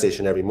the gas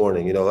station every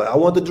morning, you know, I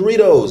want the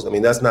Doritos. I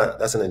mean, that's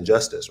an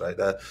injustice, right?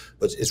 But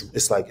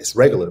it's like it's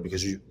regular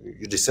because you're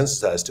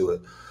desensitized to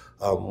it.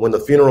 When the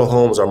funeral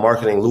homes are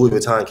marketing Louis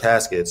Vuitton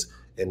caskets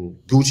and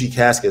Gucci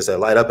caskets that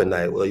light up at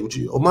night, well, like,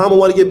 mama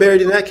want to get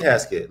buried in that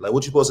casket. Like,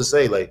 what you supposed to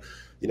say? Like,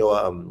 you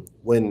know,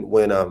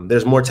 when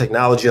there's more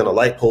technology on the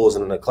light poles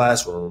and in the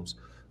classrooms,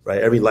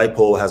 right? Every light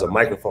pole has a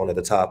microphone at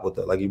the top with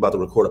like you're about to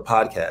record a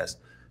podcast.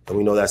 And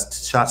we know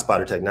that's shot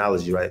spotter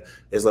technology, right?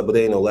 It's like, but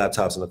there ain't no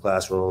laptops in the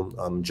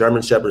classroom.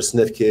 German Shepherds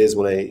sniff kids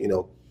when they, you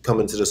know,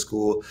 come into the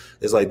school.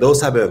 It's like those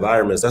type of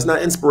environments. That's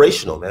not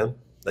inspirational, man.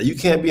 Like you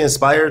can't be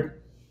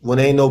inspired when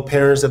there ain't no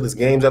parents at these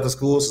games after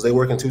school, so they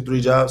working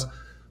 2-3 jobs.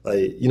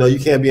 Like, you know, you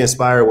can't be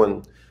inspired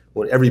when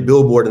every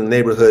billboard in the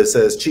neighborhood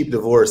says cheap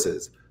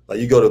divorces. Like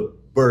you go to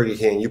Burger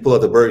King, you pull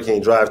up the Burger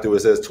King drive-through, it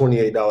says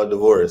 $28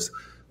 divorce.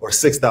 Or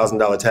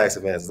 $6,000 tax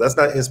advances. That's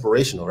not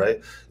inspirational,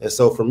 right? And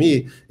so for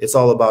me, it's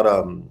all about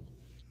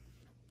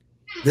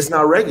it's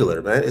not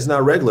regular, man. It's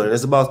not regular, and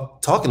it's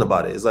about talking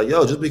about it. It's like,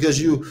 yo, just because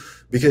you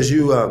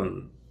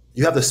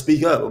have to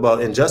speak up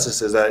about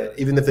injustices, that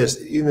even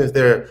if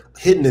they're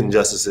hidden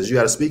injustices, you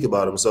got to speak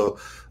about them. So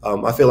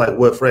I feel like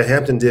what Fred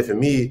Hampton did for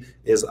me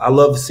is I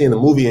love seeing the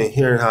movie and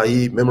hearing how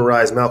he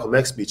memorized Malcolm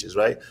X speeches,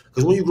 right?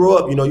 Because when you grow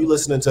up, you know, you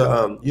listening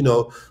to you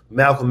know,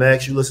 Malcolm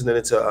X, you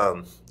listening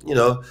to you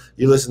know,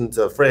 you listen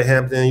to Fred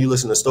Hampton, you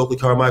listen to Stokely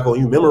Carmichael,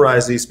 and you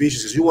memorize these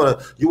speeches because you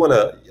want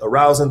to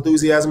arouse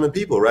enthusiasm in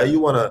people, right? You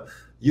want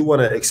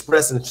to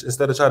express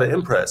instead of try to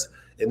impress.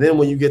 And then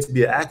when you get to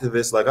be an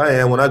activist like I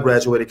am, when I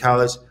graduated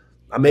college,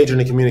 I majored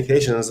in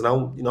communications, and I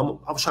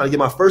was trying to get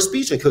my first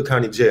speech in Cook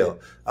County Jail.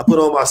 I put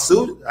on my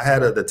suit, I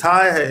had the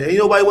tie, ain't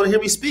nobody want to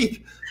hear me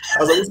speak. I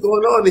was like, what's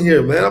going on in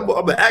here, man? I'm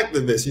an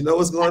activist, you know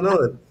what's going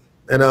on?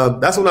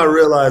 And that's when I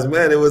realized,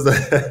 man, it was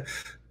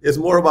it's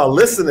more about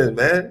listening,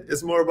 man.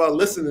 It's more about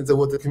listening to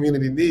what the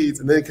community needs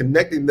and then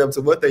connecting them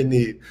to what they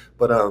need.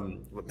 But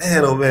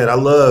man, oh man, I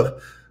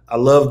love I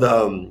love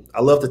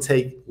to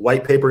take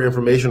white paper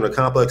information or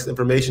complex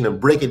information and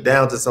break it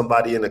down to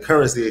somebody in the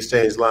currency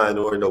exchange line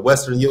or in the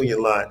Western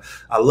Union line.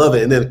 I love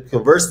it. And then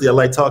conversely, I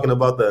like talking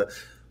about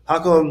how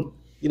come,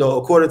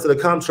 according to the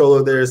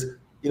comptroller, there's,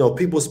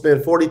 people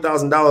spend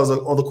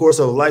 $40,000 on the course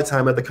of a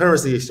lifetime at the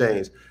currency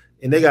exchange,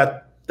 and they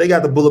got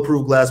the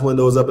bulletproof glass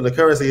windows up in the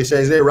currency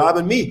exchange. They're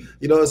robbing me,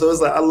 so it's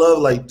like I love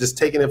like just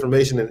taking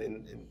information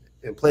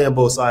and playing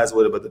both sides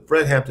with it. But the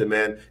Fred Hampton,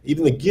 man,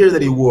 even the gear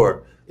that he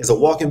wore is a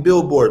walking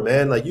billboard,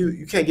 man. Like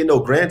you can't get no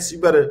grants.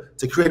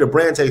 To create a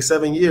brand takes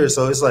 7 years.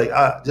 So it's like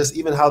just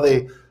even how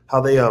they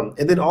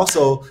and then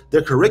also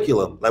their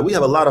curriculum. Like we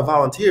have a lot of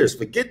volunteers.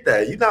 Forget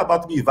that. You're not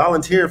about to be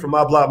volunteering for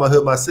my block, my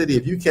hood, my city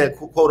if you can't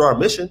quote our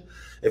mission.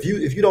 If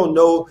you don't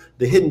know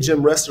the hidden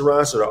gem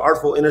restaurants or the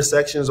artful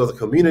intersections or the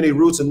community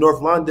roots in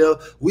North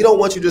Lawndale, we don't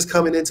want you just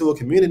coming into a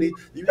community.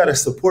 You got to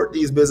support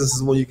these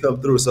businesses when you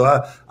come through. So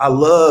I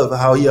love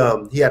how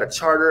he had a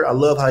charter. I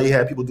love how he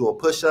had people doing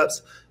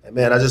push-ups. And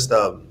man, I just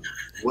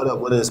what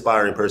an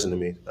inspiring person to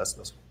me.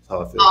 That's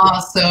how I feel.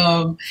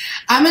 Awesome.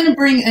 I'm going to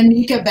bring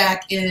Anika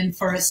back in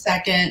for a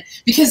second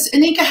because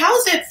Anika,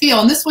 how's it feel?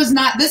 And this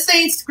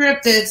ain't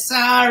scripted.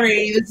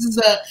 Sorry. This is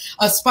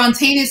a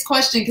spontaneous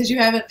question because you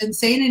haven't been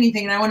saying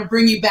anything and I want to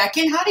bring you back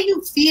in. How do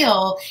you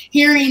feel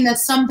hearing that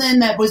something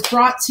that was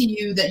brought to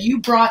you, that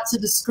you brought to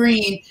the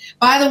screen,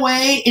 by the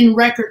way, in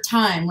record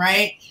time,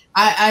 right?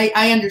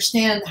 I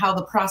understand how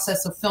the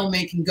process of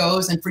filmmaking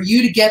goes, and for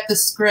you to get the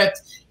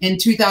script in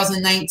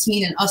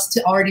 2019 and us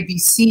to already be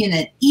seeing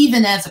it,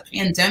 even as a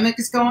pandemic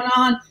is going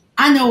on,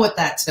 I know what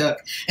that took.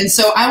 And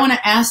so I want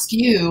to ask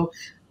you,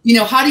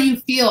 how do you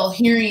feel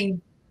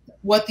hearing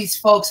what these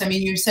folks, I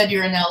mean, you said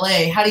you're in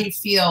LA, how do you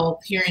feel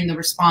hearing the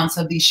response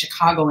of these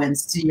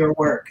Chicagoans to your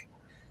work?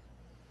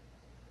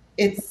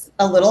 It's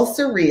a little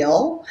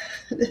surreal,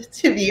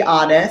 to be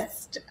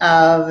honest.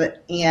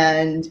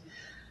 And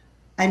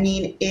I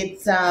mean,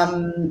 it's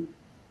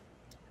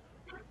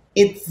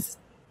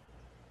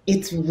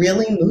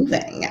really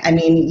moving. I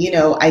mean,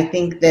 I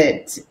think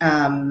that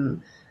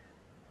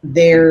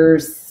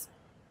there's,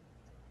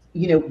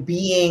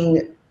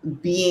 being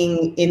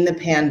in the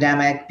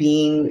pandemic,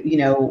 being,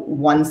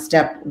 one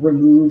step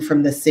removed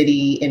from the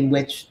city in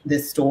which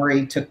this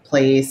story took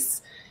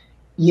place,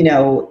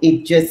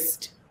 it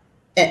just,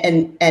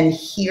 and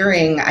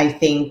hearing, I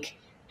think,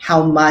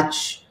 how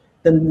much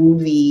the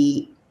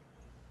movie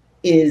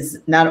is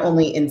not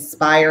only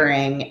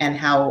inspiring and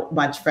how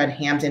much Fred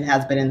Hampton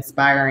has been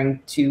inspiring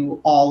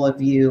to all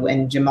of you,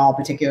 and Jamal,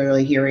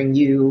 particularly hearing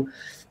you,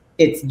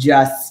 it's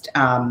just,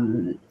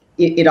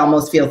 it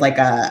almost feels like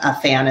a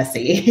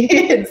fantasy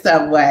in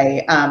some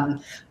way.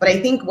 But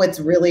I think what's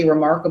really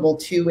remarkable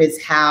too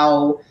is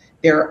how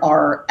there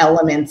are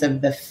elements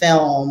of the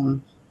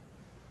film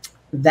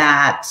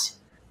that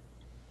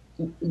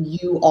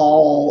you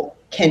all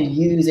can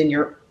use in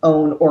your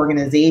own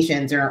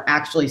organizations and are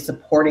actually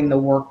supporting the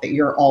work that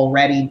you're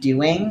already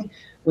doing,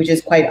 which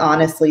is quite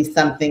honestly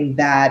something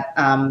that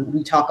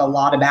we talk a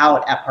lot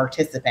about at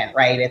Participant,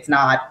 right? It's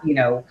not,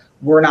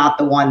 we're not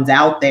the ones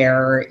out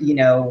there,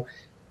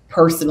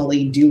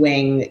 personally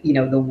doing,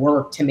 the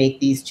work to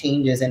make these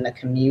changes in the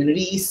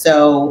community.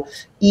 So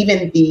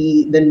even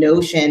the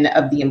notion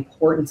of the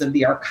importance of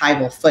the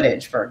archival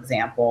footage, for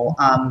example,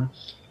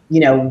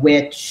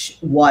 which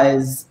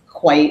was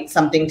quite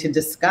something to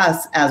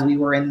discuss as we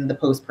were in the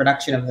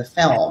post-production of the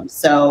film.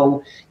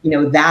 So,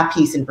 that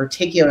piece in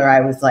particular, I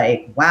was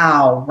like,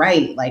 wow,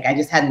 right. Like I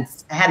just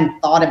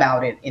hadn't thought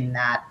about it in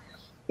that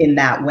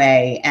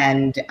way.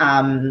 And,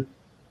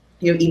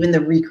 even the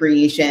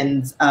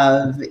recreations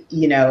of,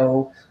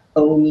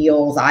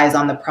 O'Neill's Eyes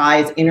on the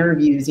Prize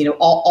interviews,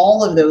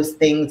 all of those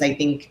things, I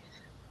think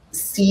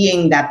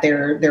seeing that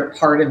they're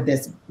part of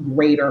this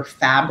greater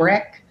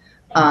fabric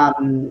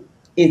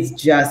is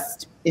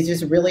just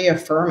really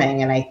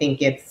affirming. And I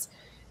think it's,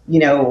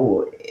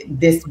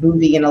 this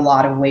movie in a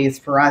lot of ways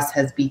for us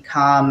has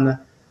become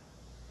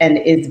and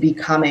is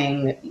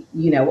becoming,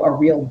 a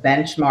real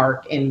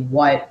benchmark in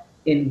what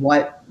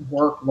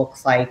work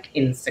looks like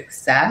in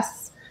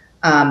success.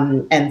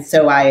 And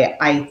so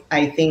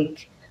I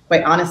think,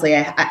 quite honestly,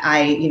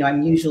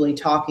 I'm usually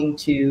talking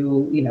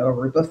to, a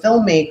group of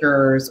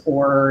filmmakers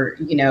or,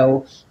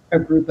 a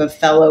group of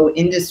fellow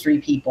industry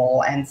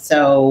people. And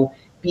so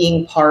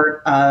being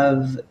part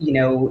of,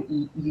 your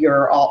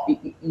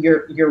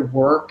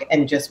work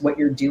and just what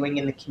you're doing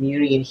in the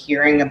community and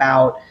hearing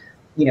about,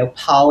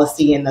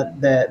 policy and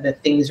the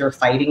things you're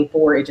fighting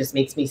for, it just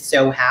makes me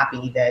so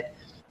happy that,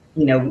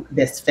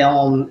 this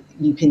film,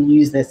 you can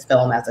use this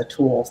film as a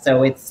tool.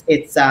 So it's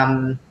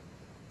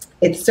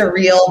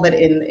surreal, but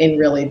in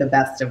really the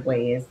best of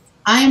ways.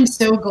 I am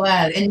so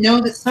glad, and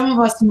know that some of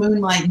us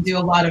moonlight and do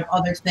a lot of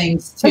other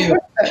things too. So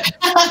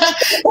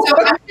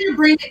I'm going to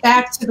bring it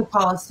back to the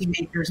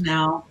policymakers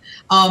now.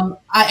 And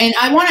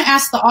I want to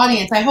ask the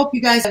audience, I hope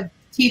you guys have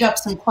teed up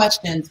some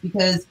questions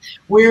because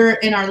we're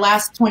in our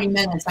last 20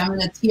 minutes. I'm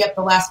going to tee up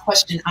the last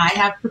question I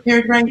have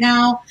prepared right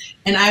now.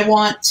 And I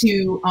want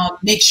to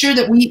make sure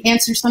that we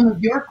answer some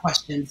of your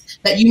questions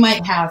that you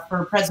might have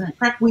for President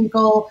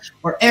Preckwinkle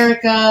or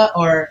Erica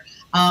or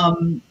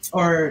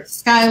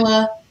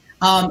Skyla.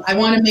 I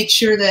want to make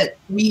sure that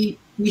we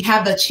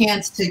have the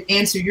chance to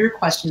answer your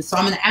questions. So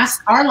I'm going to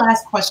ask our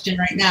last question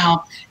right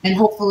now, and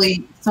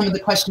hopefully some of the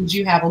questions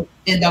you have will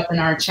end up in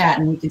our chat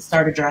and we can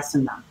start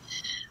addressing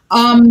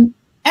them.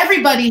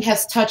 Everybody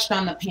has touched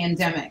on the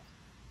pandemic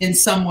in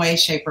some way,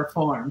 shape, or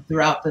form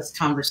throughout this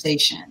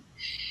conversation.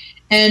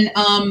 And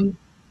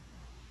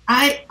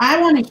I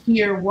want to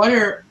hear what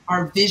are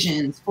our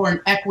visions for an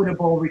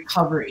equitable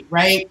recovery,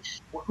 right?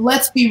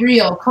 Let's be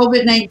real,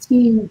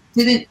 COVID-19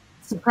 didn't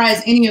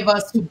surprise any of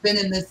us who've been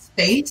in this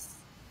space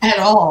at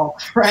all,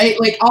 right?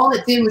 Like all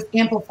it did was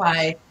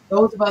amplify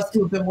those of us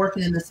who have been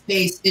working in the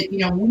space.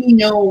 We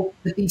know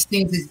that these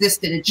things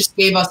existed. It just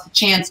gave us a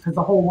chance because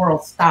the whole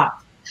world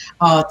stopped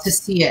to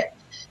see it.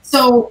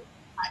 So,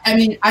 I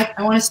mean, I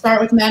want to start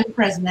with Madam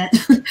President.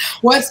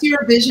 What's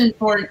your vision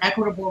for an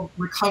equitable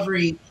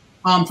recovery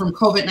from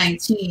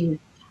COVID-19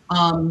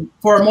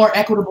 for a more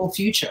equitable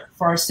future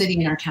for our city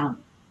and our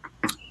county?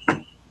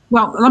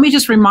 Well, let me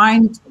just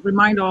remind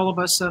all of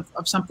us of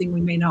something we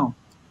may know.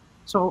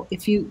 So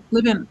if you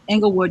live in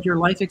Englewood, your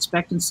life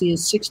expectancy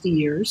is 60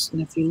 years.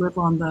 And if you live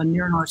on the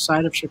near north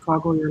side of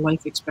Chicago, your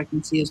life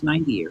expectancy is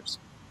 90 years.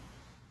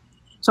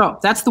 So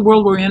that's the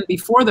world we're in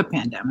before the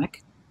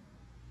pandemic.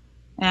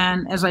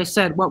 And as I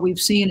said, what we've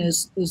seen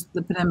is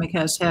the pandemic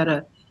has had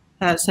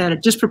a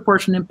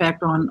disproportionate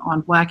impact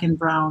on Black and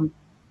Brown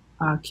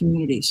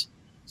communities.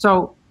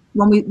 So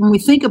when we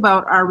think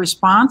about our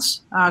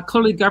response,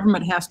 clearly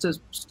government has to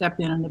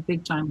step in a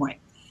big time way.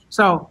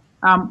 So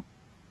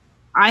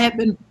I have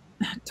been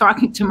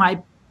talking to my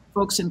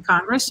folks in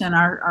Congress, and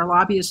our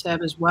lobbyists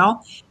have as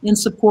well, in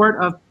support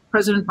of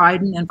President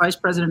Biden and Vice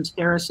President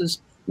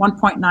Harris's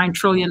 $1.9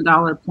 trillion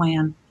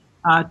plan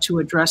to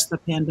address the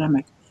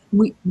pandemic.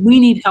 We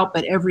need help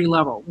at every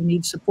level. We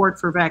need support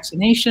for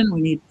vaccination.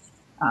 We need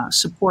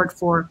support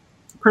for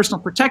personal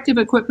protective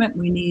equipment.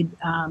 We need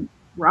a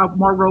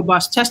more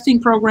robust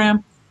testing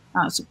program.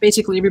 So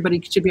basically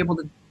everybody should be able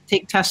to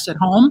take tests at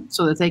home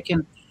so that they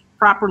can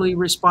properly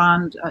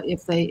respond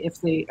if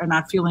they are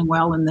not feeling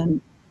well and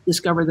then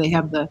discover they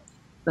have the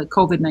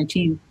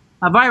COVID-19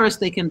 virus.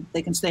 They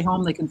can stay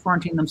home, they can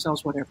quarantine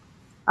themselves, whatever.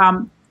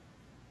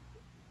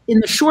 In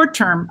the short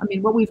term, I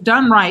mean, what we've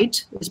done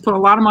right is put a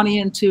lot of money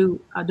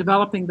into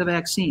developing the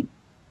vaccine.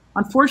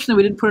 Unfortunately,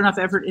 we didn't put enough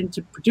effort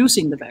into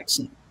producing the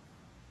vaccine.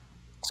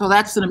 So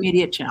that's an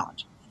immediate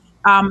challenge.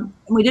 And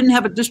we didn't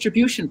have a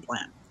distribution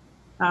plan.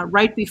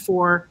 Right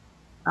before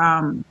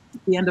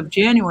the end of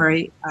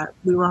January,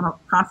 we were on a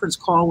conference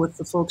call with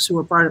the folks who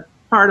were part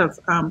of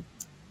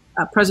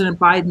President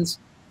Biden's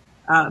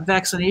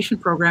vaccination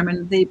program,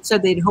 and they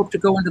said they'd hope to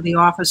go into the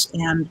office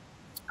and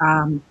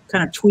kind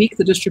of tweak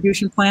the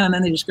distribution plan, and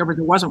then they discovered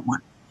there wasn't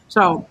one.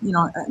 So,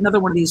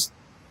 another one of these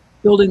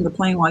building the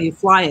plane while you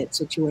fly it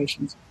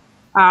situations.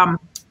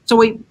 So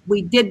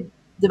we did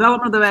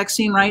development of the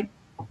vaccine right.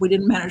 We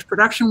didn't manage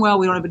production well.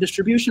 We don't have a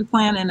distribution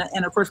plan,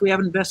 and of course we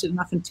haven't invested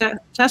enough in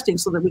testing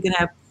so that we can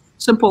have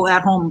simple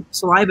at-home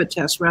saliva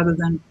tests rather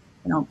than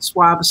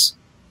swabs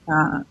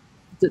up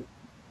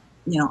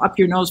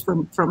your nose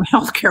from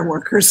healthcare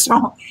workers.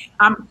 So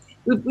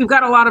we've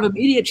got a lot of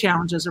immediate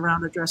challenges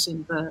around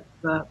addressing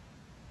the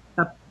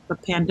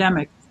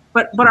pandemic.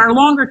 But our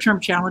longer term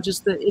challenge is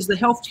the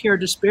healthcare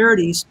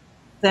disparities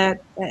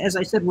that, as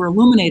I said, were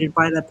illuminated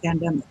by the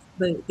pandemic.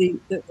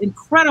 The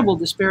incredible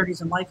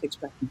disparities in life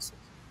expectancy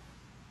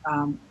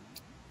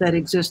that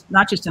exist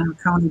not just in our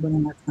county but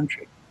in our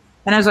country.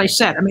 And as I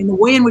said, I mean, the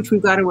way in which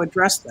we've got to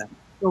address them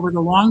over the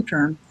long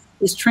term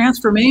is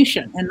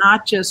transformation and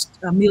not just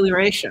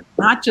amelioration,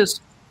 not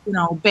just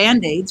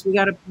band-aids. We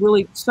got to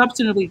really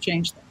substantively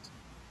change things.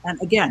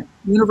 And again,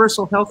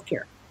 universal health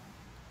care,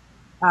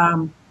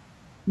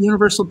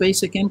 universal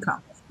basic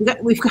income.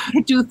 We've got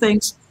to do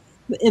things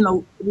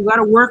we've got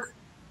to work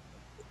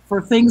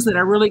for things that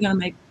are really going to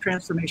make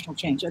transformational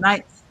change. And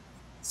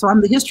so I'm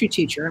the history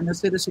teacher. I'm going to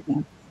say this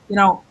again.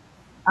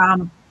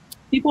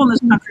 People in this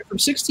country from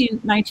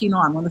 1619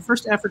 on, when the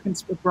first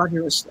Africans were brought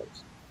here as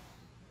slaves,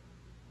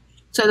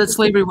 said that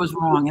slavery was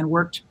wrong and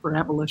worked for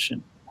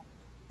abolition.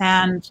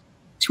 And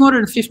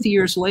 250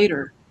 years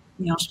later,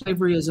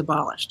 slavery is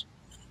abolished.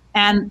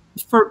 And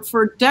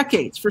for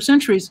decades, for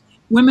centuries,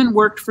 women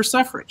worked for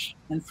suffrage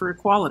and for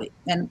equality.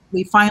 And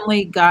we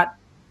finally got,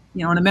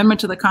 an amendment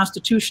to the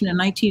Constitution in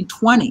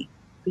 1920,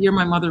 the year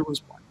my mother was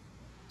born.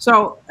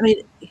 So, I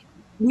mean,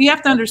 we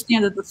have to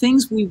understand that the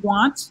things we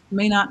want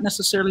may not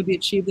necessarily be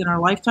achieved in our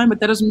lifetime, but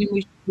that doesn't mean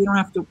we don't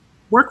have to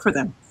work for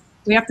them.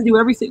 We have to do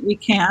everything we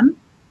can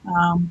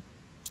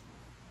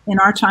in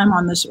our time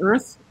on this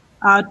earth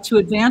to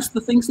advance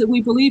the things that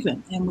we believe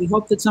in. And we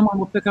hope that someone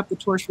will pick up the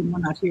torch when we're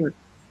not here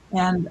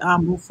and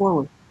move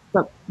forward.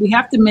 But we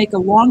have to make a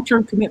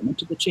long-term commitment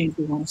to the change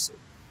we want to see.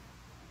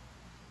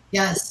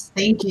 Yes,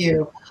 thank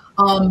you.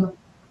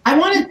 I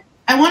want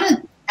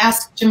to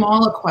ask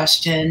Jamal a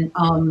question,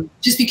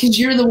 just because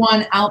you're the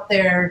one out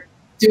there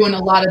doing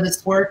a lot of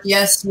this work.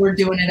 Yes, we're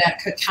doing it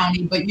at Cook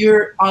County, but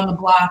you're on the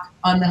block,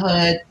 on the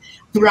hood,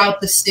 throughout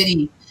the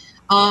city.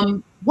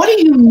 What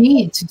do you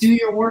need to do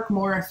your work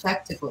more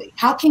effectively?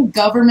 How can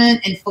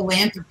government and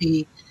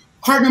philanthropy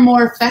partner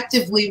more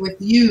effectively with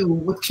you,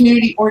 with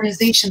community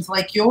organizations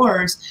like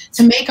yours,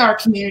 to make our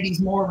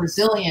communities more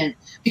resilient?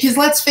 Because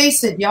let's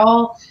face it,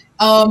 y'all,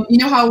 you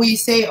know how we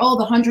say, oh,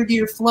 the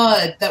 100-year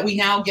flood that we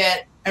now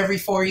get every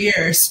 4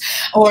 years,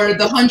 or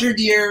the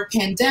 100-year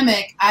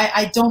pandemic.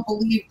 I don't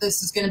believe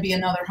this is going to be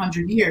another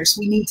 100 years.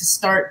 We need to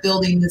start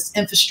building this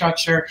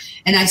infrastructure.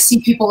 And I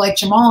see people like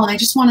Jamal, and I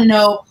just want to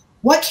know,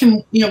 what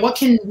can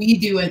we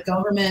do at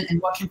government, and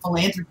what can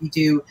philanthropy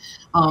do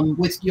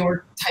with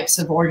your types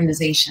of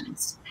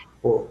organizations?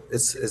 Well,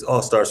 it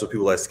all starts with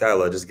people like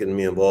Skyla just getting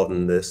me involved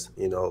in this.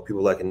 You know,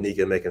 people like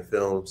Anika making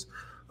films.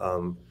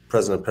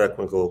 President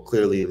Preckwinkle,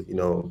 clearly, you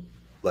know,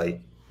 like,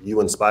 you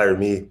inspired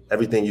me.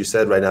 Everything you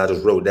said right now, I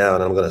just wrote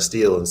down. I'm going to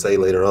steal and say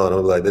later on.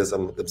 I'm like this.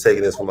 I'm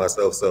taking this for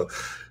myself. So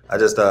I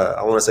just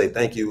I want to say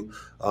thank you.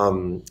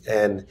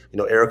 And you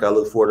know, Erica, I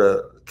look forward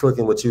to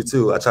clicking with you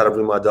too. I try to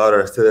bring my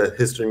daughter to the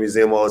History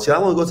Museum all the time. I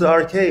want to go to the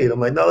arcade. I'm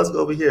like, no, let's go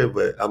over here.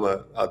 But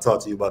I'll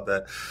talk to you about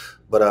that.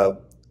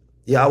 But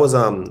yeah, I was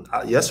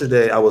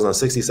yesterday I was on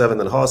 67th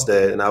and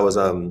Halstead, and I was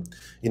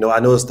you know, I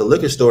noticed the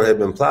liquor store had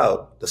been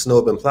plowed. The snow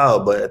had been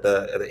plowed, but at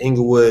the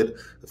Inglewood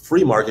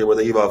Free Market, where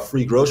they give out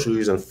free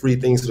groceries and free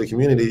things to the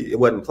community, it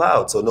wasn't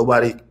plowed, so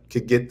nobody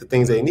could get the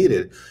things they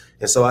needed.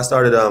 And so I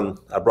started.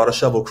 I brought a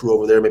shovel crew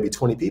over there, maybe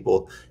 20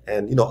 people,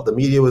 and you know, the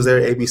media was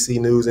there, ABC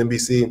News,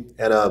 NBC,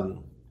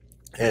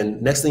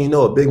 and next thing you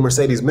know, a big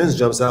Mercedes-Benz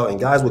jumps out, and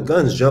guys with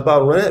guns jump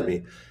out and run at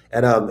me,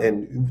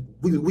 and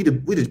we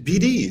did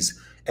BDs.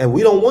 And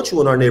we don't want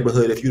you in our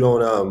neighborhood if you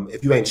don't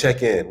if you ain't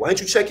check in. Why don't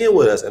you check in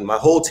with us? And my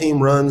whole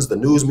team runs, the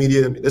news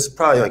media. This is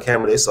probably on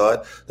camera. They saw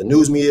it. The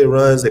news media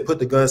runs. They put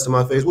the guns to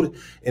my face.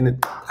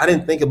 And I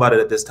didn't think about it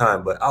at this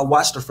time, but I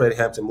watched the Fred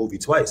Hampton movie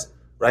twice.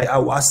 Right?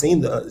 I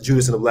seen the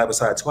Judas and the Black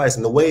Messiah twice,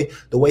 and the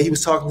way he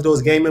was talking to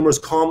those gang members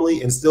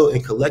calmly and still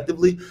and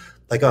collectively,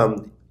 like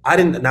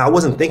I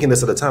wasn't thinking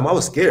this at the time. I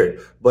was scared,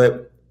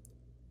 but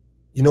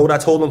you know what I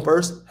told them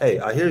first? Hey,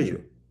 I hear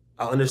you.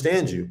 I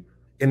understand you.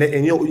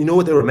 And you know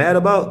what they were mad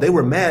about? They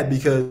were mad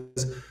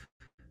because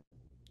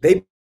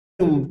they've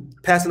been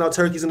passing out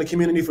turkeys in the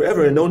community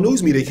forever, and no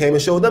news media came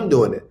and showed them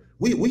doing it.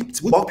 We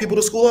walk people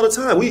to school all the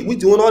time. We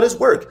doing all this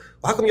work.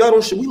 How come y'all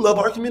don't? We love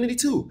our community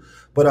too.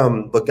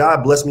 But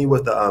God blessed me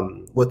with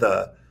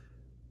the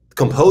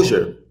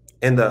composure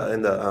and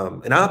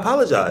I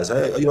apologize. I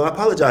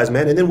apologize,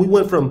 man. And then we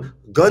went from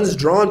guns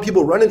drawn,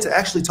 people running, to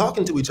actually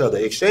talking to each other,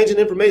 exchanging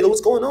information.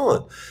 What's going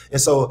on?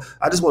 And so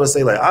I just want to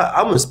say, like,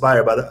 I'm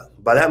inspired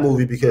by that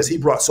movie because he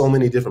brought so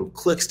many different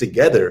cliques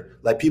together,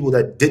 like people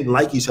that didn't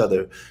like each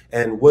other.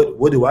 And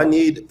what do I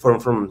need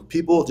from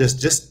people?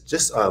 Just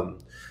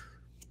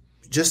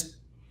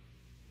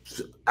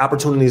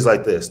opportunities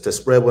like this to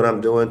spread what I'm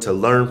doing, to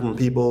learn from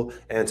people,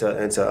 and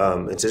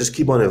to just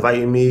keep on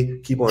inviting me,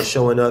 keep on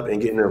showing up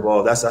and getting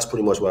involved. That's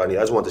pretty much what I need.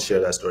 I just want to share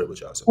that story with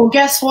y'all. So. Well,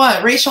 guess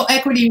what? Racial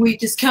Equity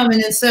Week is coming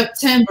in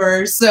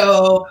September,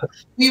 so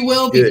we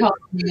will be calling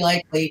you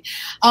likely.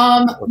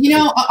 You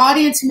know,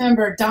 audience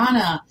member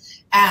Donna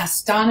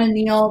asked, Donna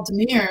Neal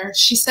Demir,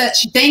 she said,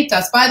 she thanked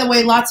us. By the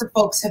way, lots of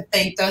folks have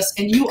thanked us,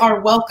 and you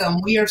are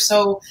welcome. We are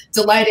so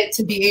delighted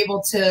to be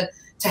able to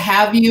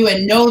have you,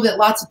 and know that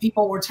lots of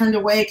people were turned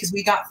away because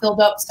we got filled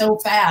up so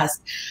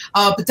fast.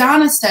 But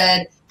Donna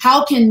said,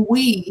 how can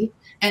we,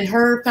 and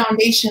her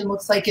foundation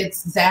looks like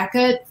it's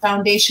Zakat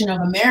Foundation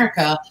of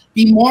America,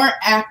 be more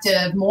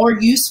active, more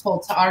useful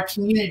to our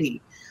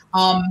community?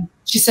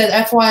 She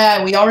said,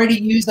 FYI, we already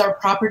use our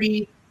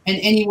property in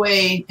any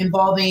way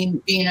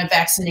involving being a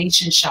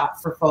vaccination shot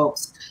for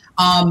folks.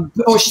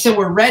 Or she said,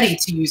 we're ready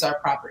to use our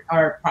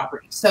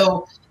property.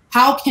 So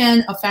how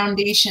can a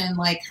foundation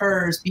like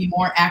hers be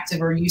more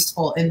active or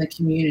useful in the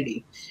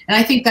community? And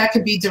I think that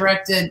could be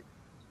directed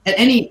at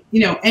any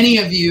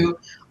of you.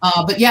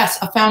 But yes,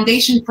 a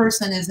foundation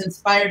person is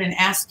inspired and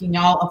asking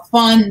y'all. A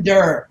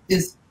funder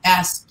is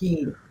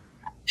asking.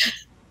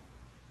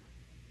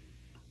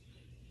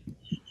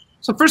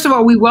 So first of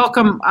all, we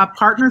welcome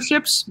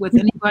partnerships with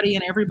anybody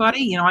and everybody.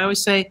 You know, I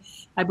always say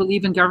I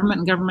believe in government,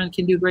 and government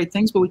can do great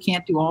things, but we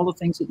can't do all the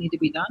things that need to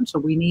be done. So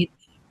we need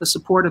the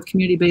support of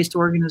community-based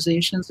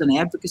organizations and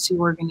advocacy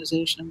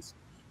organizations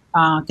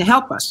to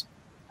help us.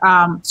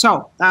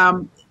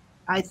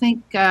 I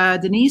think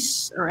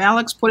Denise or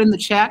Alex put in the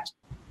chat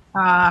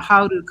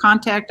how to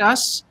contact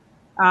us.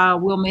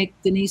 We'll make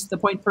Denise the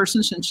point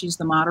person since she's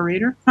the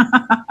moderator.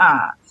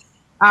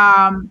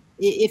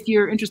 If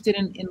you're interested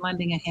in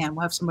lending a hand,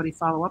 we'll have somebody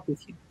follow up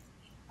with you.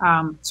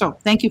 So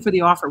thank you for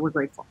the offer. We're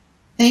grateful.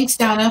 Thanks,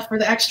 Donna, for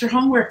the extra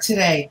homework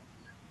today.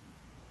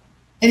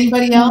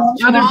 Anybody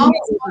else?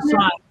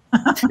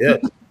 Yeah,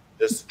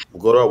 just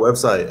go to our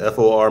website,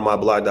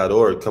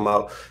 formyblog.org. Come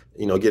out,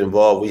 get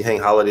involved. We hang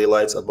holiday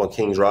lights up on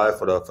King Drive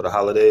for the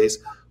holidays.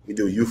 We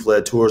do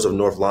youth-led tours of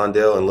North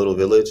Lawndale and Little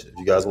Village. If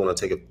you guys want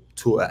to take a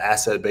tour, an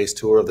asset-based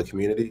tour of the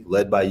community,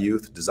 led by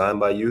youth, designed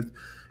by youth.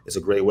 It's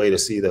a great way to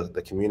see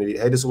the community.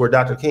 Hey, this is where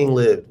Dr. King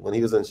lived when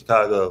he was in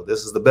Chicago.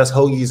 This is the best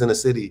hoagies in the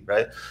city,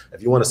 right?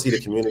 If you want to see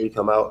the community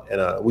come out,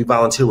 and we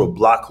volunteer with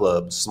block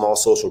clubs, small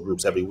social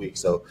groups every week.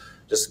 So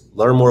just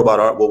learn more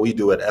about what we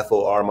do at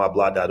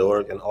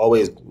formyblock.org, and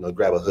always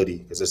grab a hoodie,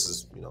 because this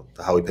is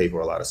how we pay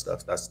for a lot of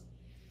stuff. That's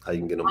how you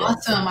can get them.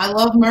 Awesome. I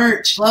love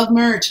merch. Love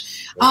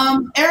merch.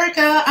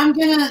 Erica, I'm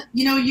gonna,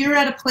 you're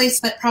at a place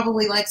that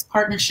probably likes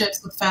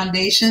partnerships with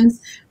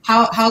foundations.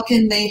 How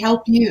can they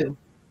help you?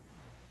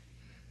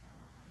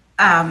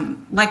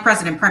 Like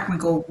President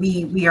Preckwinkle,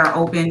 we are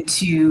open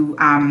to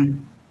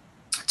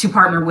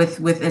partner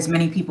with as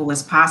many people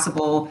as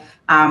possible.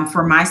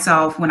 For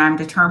myself, when I'm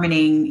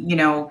determining,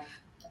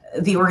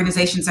 the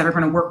organizations that are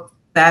going to work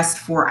best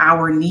for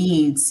our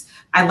needs,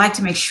 I like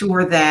to make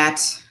sure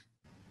that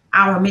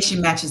our mission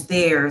matches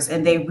theirs,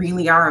 and they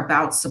really are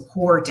about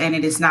support. And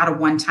it is not a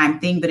one-time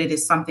thing, but it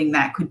is something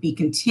that could be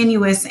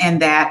continuous,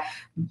 and that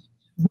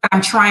what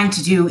I'm trying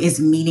to do is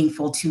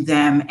meaningful to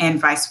them,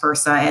 and vice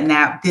versa, and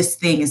that this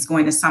thing is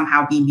going to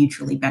somehow be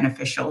mutually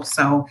beneficial.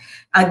 So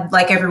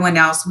like everyone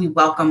else, we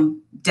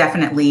welcome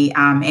definitely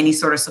any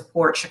sort of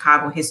support,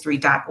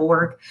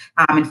 chicagohistory.org.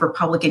 And for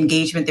public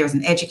engagement, there's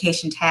an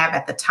education tab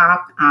at the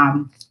top.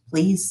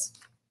 Please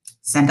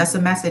send us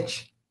a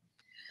message.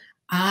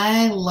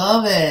 I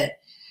love it.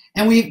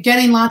 And we're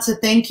getting lots of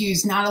thank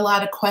yous, not a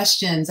lot of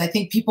questions. I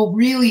think people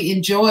really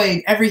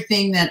enjoyed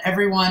everything that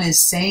everyone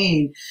is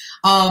saying.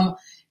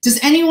 Does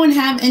anyone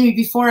have any,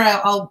 before we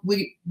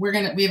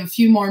have a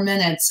few more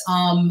minutes,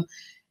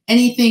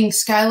 anything,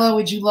 Skyla,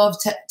 would you love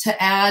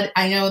to add?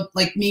 I know,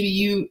 like, maybe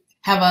you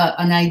have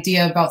an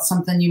idea about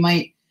something you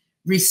might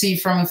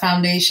receive from a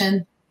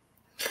foundation.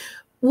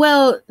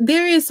 Well,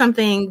 there is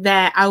something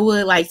that I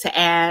would like to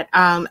add.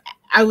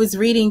 I was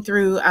reading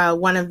through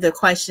one of the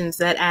questions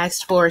that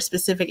asked for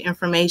specific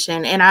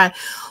information, and I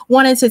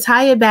wanted to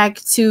tie it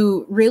back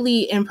to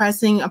really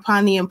impressing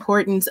upon the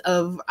importance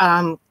of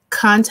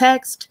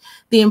context,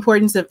 the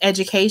importance of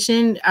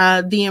education,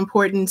 the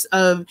importance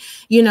of,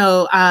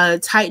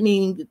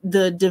 tightening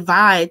the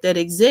divide that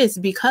exists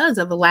because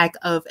of a lack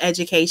of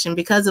education,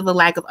 because of a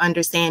lack of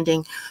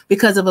understanding,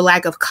 because of a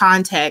lack of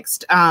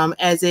context,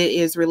 as it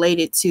is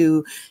related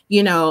to,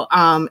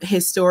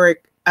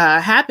 historic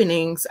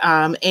happenings.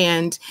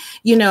 And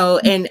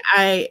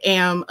I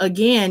am,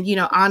 again,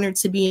 honored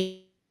to be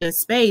in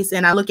space,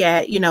 and I look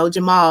at,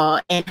 Jamal,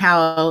 and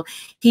how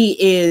he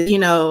is,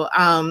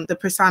 the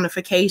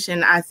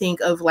personification, I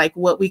think, of like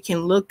what we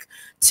can look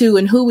to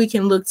and who we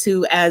can look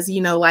to as,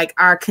 like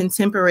our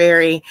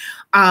contemporary,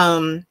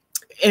 and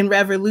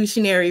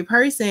revolutionary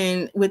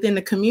person within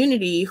the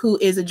community who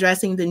is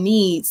addressing the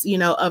needs,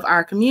 of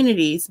our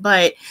communities.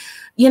 But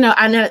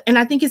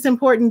I think it's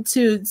important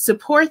to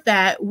support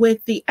that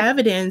with the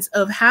evidence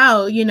of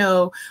how,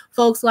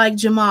 folks like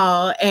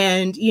Jamal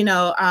and,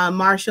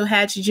 Marshall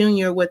Hatch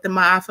Jr. with the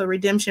Ma'afa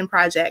Redemption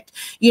Project,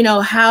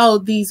 how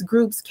these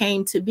groups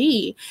came to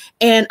be.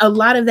 And a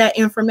lot of that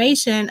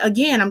information,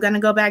 again, I'm going to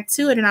go back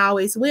to it, and I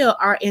always will,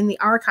 are in the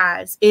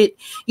archives. And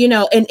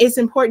it's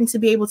important to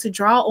be able to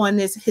draw on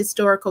this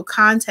historical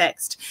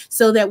context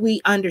so that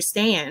we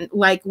understand,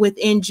 like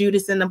within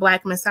Judas and the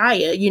Black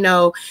Messiah,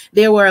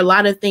 there were a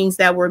lot of things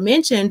that were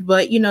mentioned,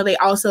 but, they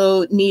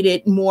also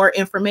needed more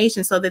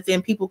information so that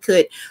then people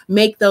could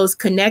make those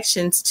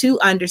connections to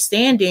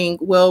understanding,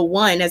 well,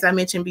 one, as I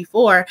mentioned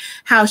before,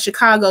 how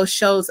Chicago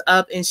shows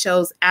up and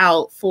shows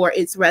out for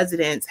its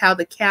residents, how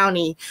the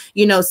county,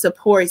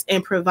 supports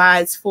and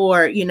provides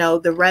for,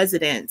 the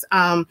residents,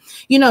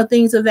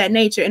 things of that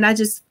nature. And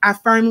I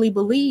firmly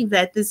believe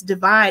that this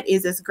divide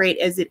is as great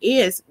as it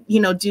is,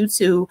 due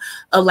to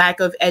a lack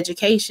of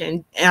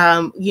education,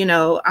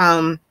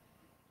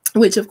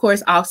 which of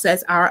course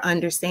offsets our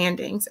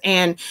understandings.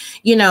 And,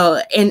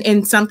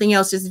 and something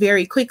else just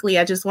very quickly,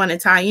 I just want to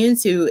tie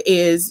into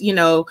is,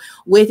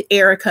 with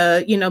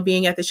Erica,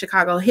 being at the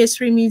Chicago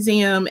History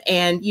Museum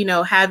and,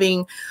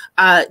 having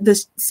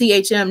the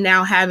CHM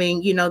now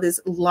having, this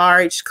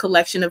large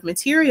collection of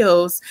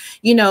materials,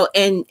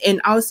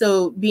 and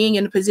also being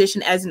in a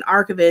position as an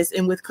archivist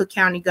and with Cook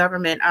County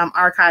Government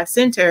Archive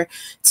Center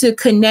to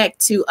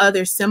connect to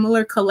other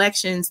similar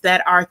collections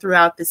that are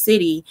throughout the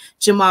city.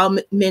 Jamal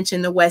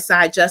mentioned the West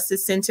Side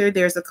Justice Center.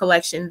 There's a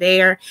collection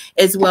there,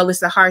 as well as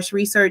the Harsh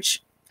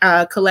Research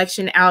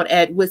collection out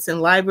at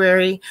Woodson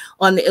Library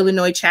on the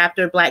Illinois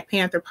chapter Black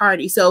Panther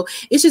Party. So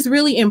it's just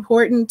really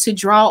important to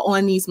draw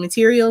on these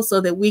materials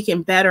so that we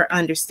can better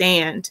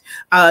understand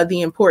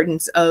the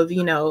importance of,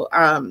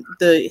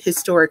 the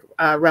historic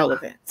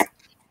relevance.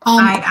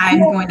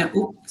 I'm going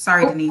to,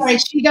 sorry, Denise. Sorry,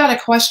 she got a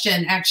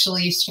question,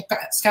 actually.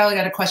 Skyla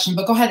got a question,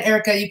 but go ahead,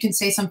 Erica, you can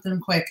say something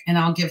quick and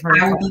I'll give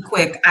her. I will be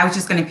quick. I was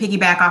just going to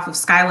piggyback off of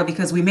Skyla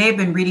because we may have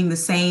been reading the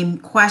same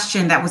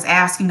question that was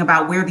asking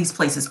about where these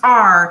places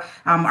are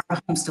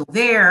the homes still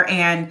there?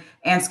 And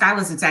And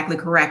Skyla's exactly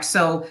correct.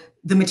 So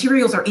the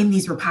materials are in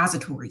these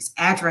repositories,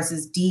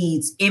 addresses,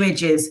 deeds,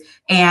 images.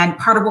 And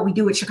part of what we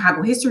do at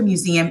Chicago History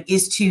Museum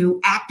is to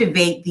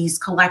activate these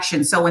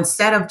collections. So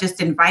instead of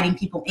just inviting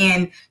people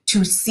in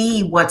to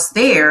see what's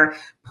there,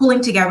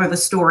 pulling together the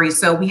stories.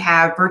 So we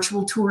have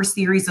virtual tour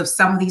series of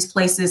some of these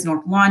places,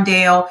 North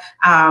Lawndale,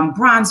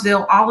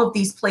 Bronzeville, all of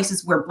these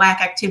places where Black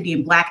activity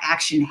and Black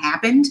action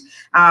happened,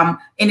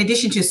 in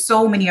addition to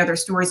so many other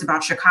stories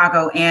about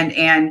Chicago.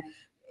 And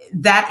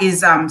that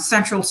is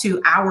central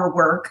to our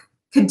work,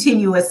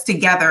 continuous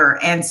together.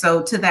 And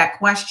so to that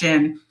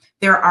question,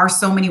 there are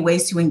so many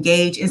ways to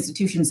engage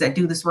institutions that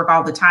do this work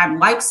all the time,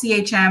 like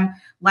CHM,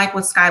 like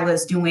what Skyla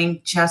is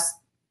doing. Just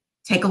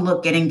take a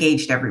look, get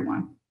engaged,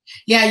 everyone.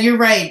 Yeah, you're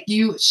right.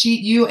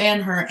 You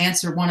and her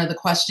answered one of the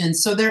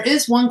questions. So there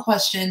is one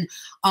question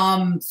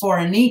for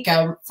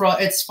Anika.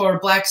 It's for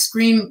Black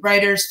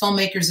screenwriters,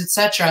 filmmakers,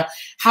 etc.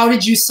 How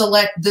did you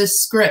select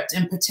this script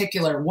in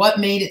particular? What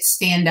made it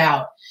stand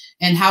out?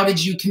 And how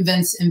did you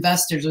convince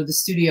investors or the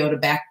studio to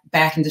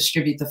back and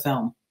distribute the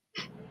film?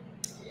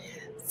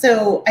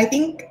 So I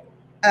think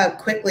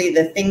quickly,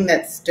 the thing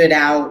that stood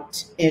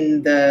out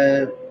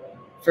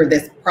for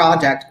this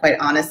project, quite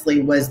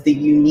honestly, was the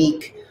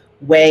unique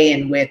way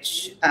in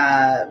which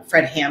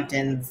Fred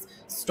Hampton's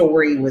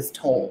story was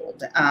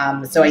told.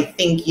 So I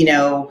think,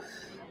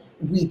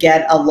 we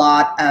get a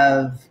lot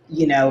of,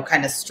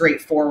 kind of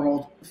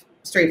straightforward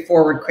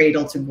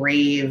cradle to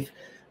grave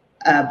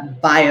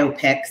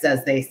biopics,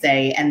 as they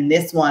say. And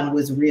this one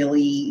was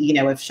really,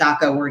 if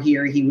Shaka were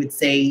here, he would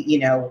say,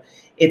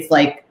 it's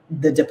like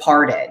The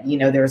Departed,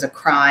 there's a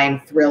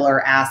crime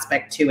thriller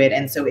aspect to it.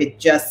 And so it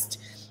just,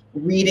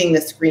 reading the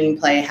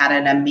screenplay had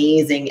an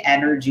amazing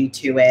energy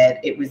to it.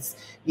 It was,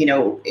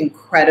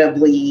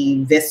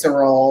 incredibly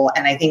visceral.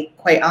 And I think,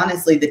 quite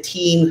honestly, the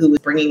team who was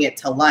bringing it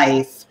to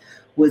life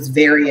was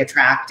very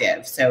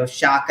attractive. So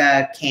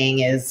Shaka King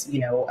is,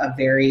 a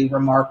very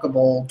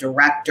remarkable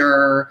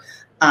director.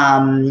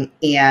 And,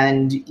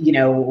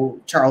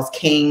 Charles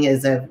King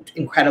is an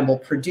incredible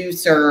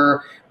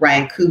producer.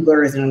 Ryan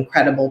Coogler is an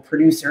incredible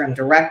producer and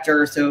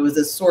director. So it was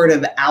a sort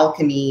of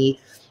alchemy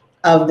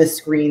of the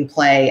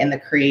screenplay and the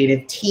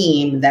creative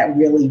team that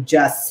really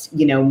just,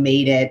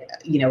 made it,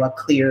 a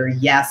clear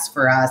yes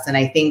for us. And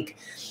I think,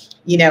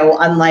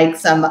 unlike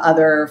some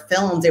other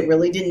films, it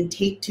really didn't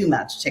take too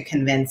much to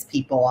convince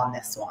people on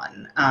this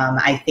one.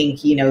 I think,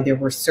 there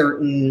were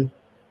certain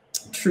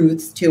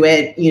truths to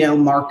it,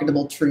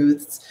 marketable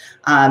truths.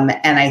 And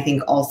I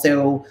think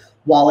also,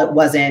 while it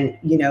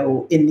wasn't, we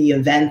weren't in the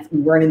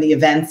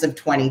events of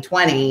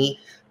 2020,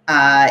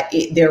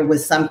 there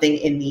was something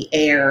in the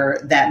air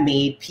that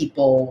made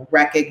people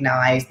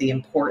recognize the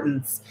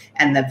importance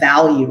and the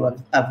value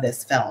of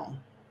this film.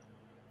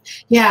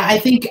 Yeah, I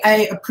think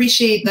I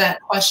appreciate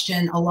that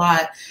question a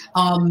lot.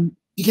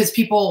 Because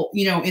people,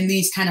 in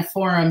these kind of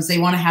forums, they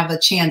want to have a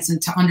chance and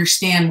to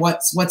understand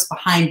what's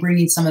behind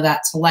bringing some of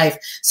that to life.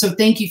 So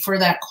thank you for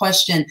that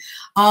question.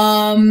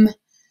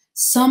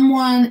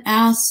 Someone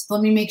asked,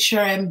 let me make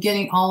sure I'm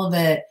getting all of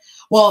it.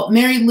 Well,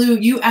 Mary Lou,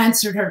 you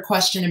answered her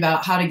question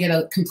about how to get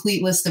a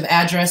complete list of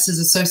addresses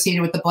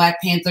associated with the Black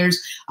Panthers.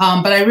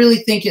 But I really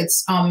think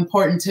it's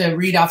important to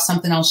read off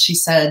something else she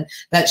said,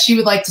 that she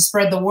would like to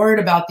spread the word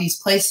about these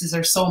places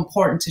are so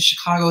important to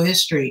Chicago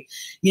history.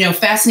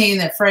 Fascinating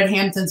that Fred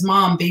Hampton's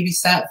mom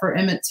babysat for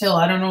Emmett Till.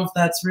 I don't know if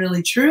that's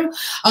really true.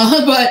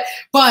 But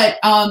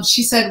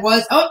she said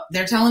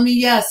they're telling me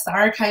yes, the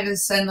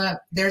archivists and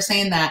they're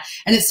saying that.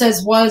 And it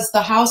says, was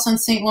the house on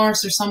St.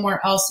 Lawrence or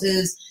somewhere else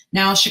is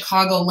now a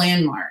Chicago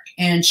landmark,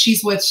 and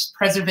she's with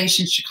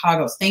Preservation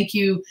Chicago. Thank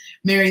you,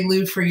 Mary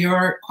Lou, for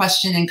your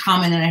question and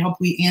comment, and I hope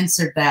we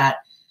answered that.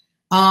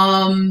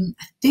 I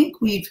think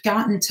we've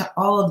gotten to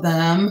all of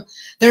them.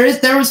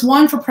 There was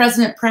one for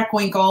President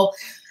Preckwinkle,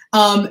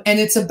 and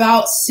it's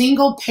about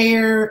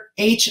single-payer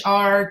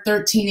HR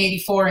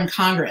 1384 in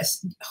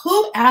Congress.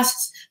 Who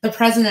asks the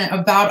president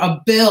about a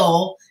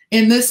bill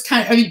in this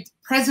kind?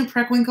 President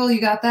Preckwinkle,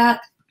 you got that?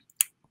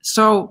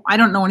 So I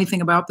don't know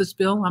anything about this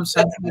bill. I'm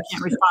sorry, I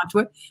can't respond to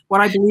it. What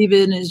I believe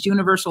in is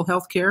universal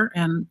health care,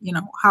 and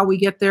how we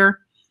get there.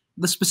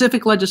 The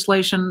specific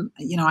legislation,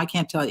 I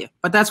can't tell you,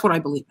 but that's what I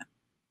believe in.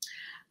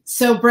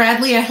 So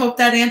Bradley, I hope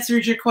that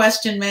answers your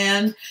question,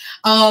 man.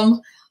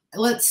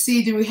 Let's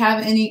see, do we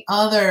have any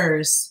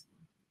others?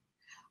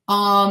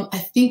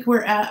 I think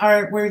we've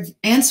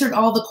answered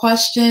all the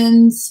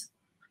questions.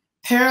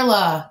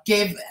 Perla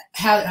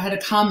had a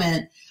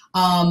comment.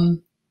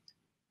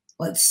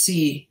 Let's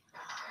see.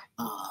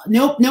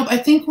 Nope. I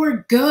think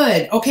we're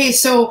good. Okay,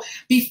 so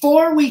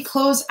before we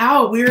close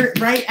out, we're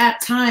right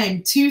at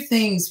time. Two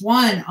things.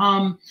 One,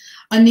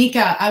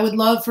 Anika, I would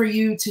love for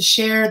you to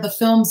share the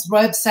film's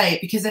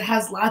website because it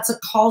has lots of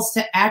calls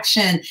to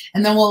action,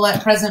 and then we'll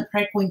let President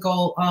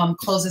Preckwinkle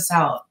close us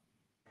out.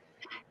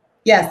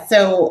 Yes,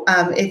 so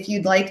if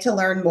you'd like to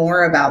learn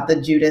more about the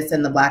Judas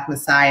and the Black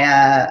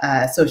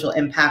Messiah social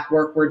impact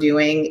work we're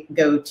doing,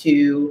 go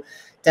to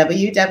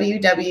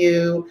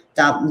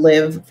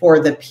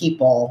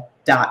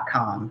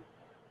www.liveforthepeople.com.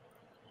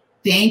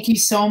 Thank you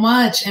so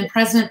much. And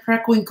President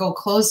Preckwinkle,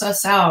 close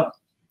us out.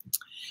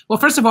 Well,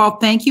 first of all,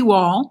 thank you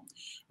all.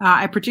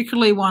 I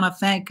particularly want to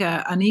thank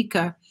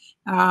Anika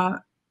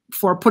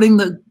for putting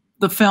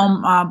the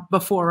film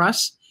before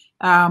us,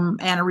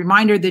 and a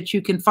reminder that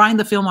you can find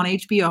the film on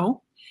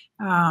HBO,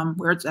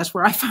 that's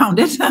where I found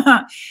it,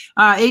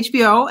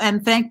 HBO,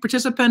 and thank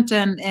participant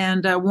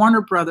and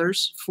Warner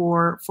Brothers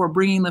for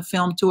bringing the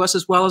film to us,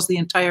 as well as the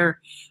entire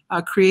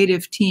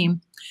creative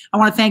team. I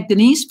want to thank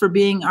Denise for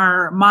being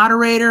our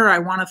moderator. I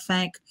want to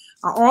thank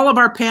all of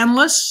our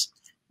panelists.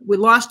 We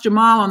lost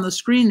Jamal on the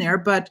screen there,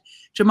 but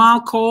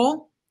Jamal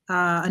Cole,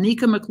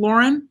 Anika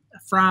McLaurin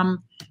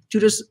from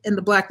Judas and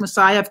the Black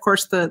Messiah, of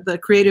course, the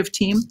creative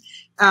team,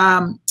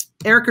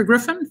 Erica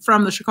Griffin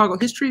from the Chicago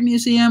History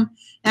Museum,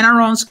 and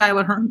our own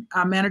Skyla Hearn,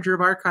 manager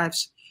of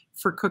archives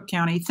for Cook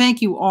County.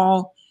 Thank you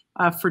all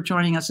for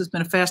joining us. It's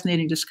been a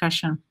fascinating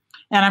discussion.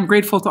 And I'm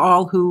grateful to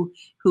all who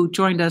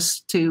joined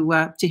us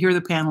to hear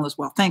the panel as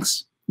well.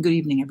 Thanks. Good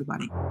evening,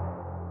 everybody.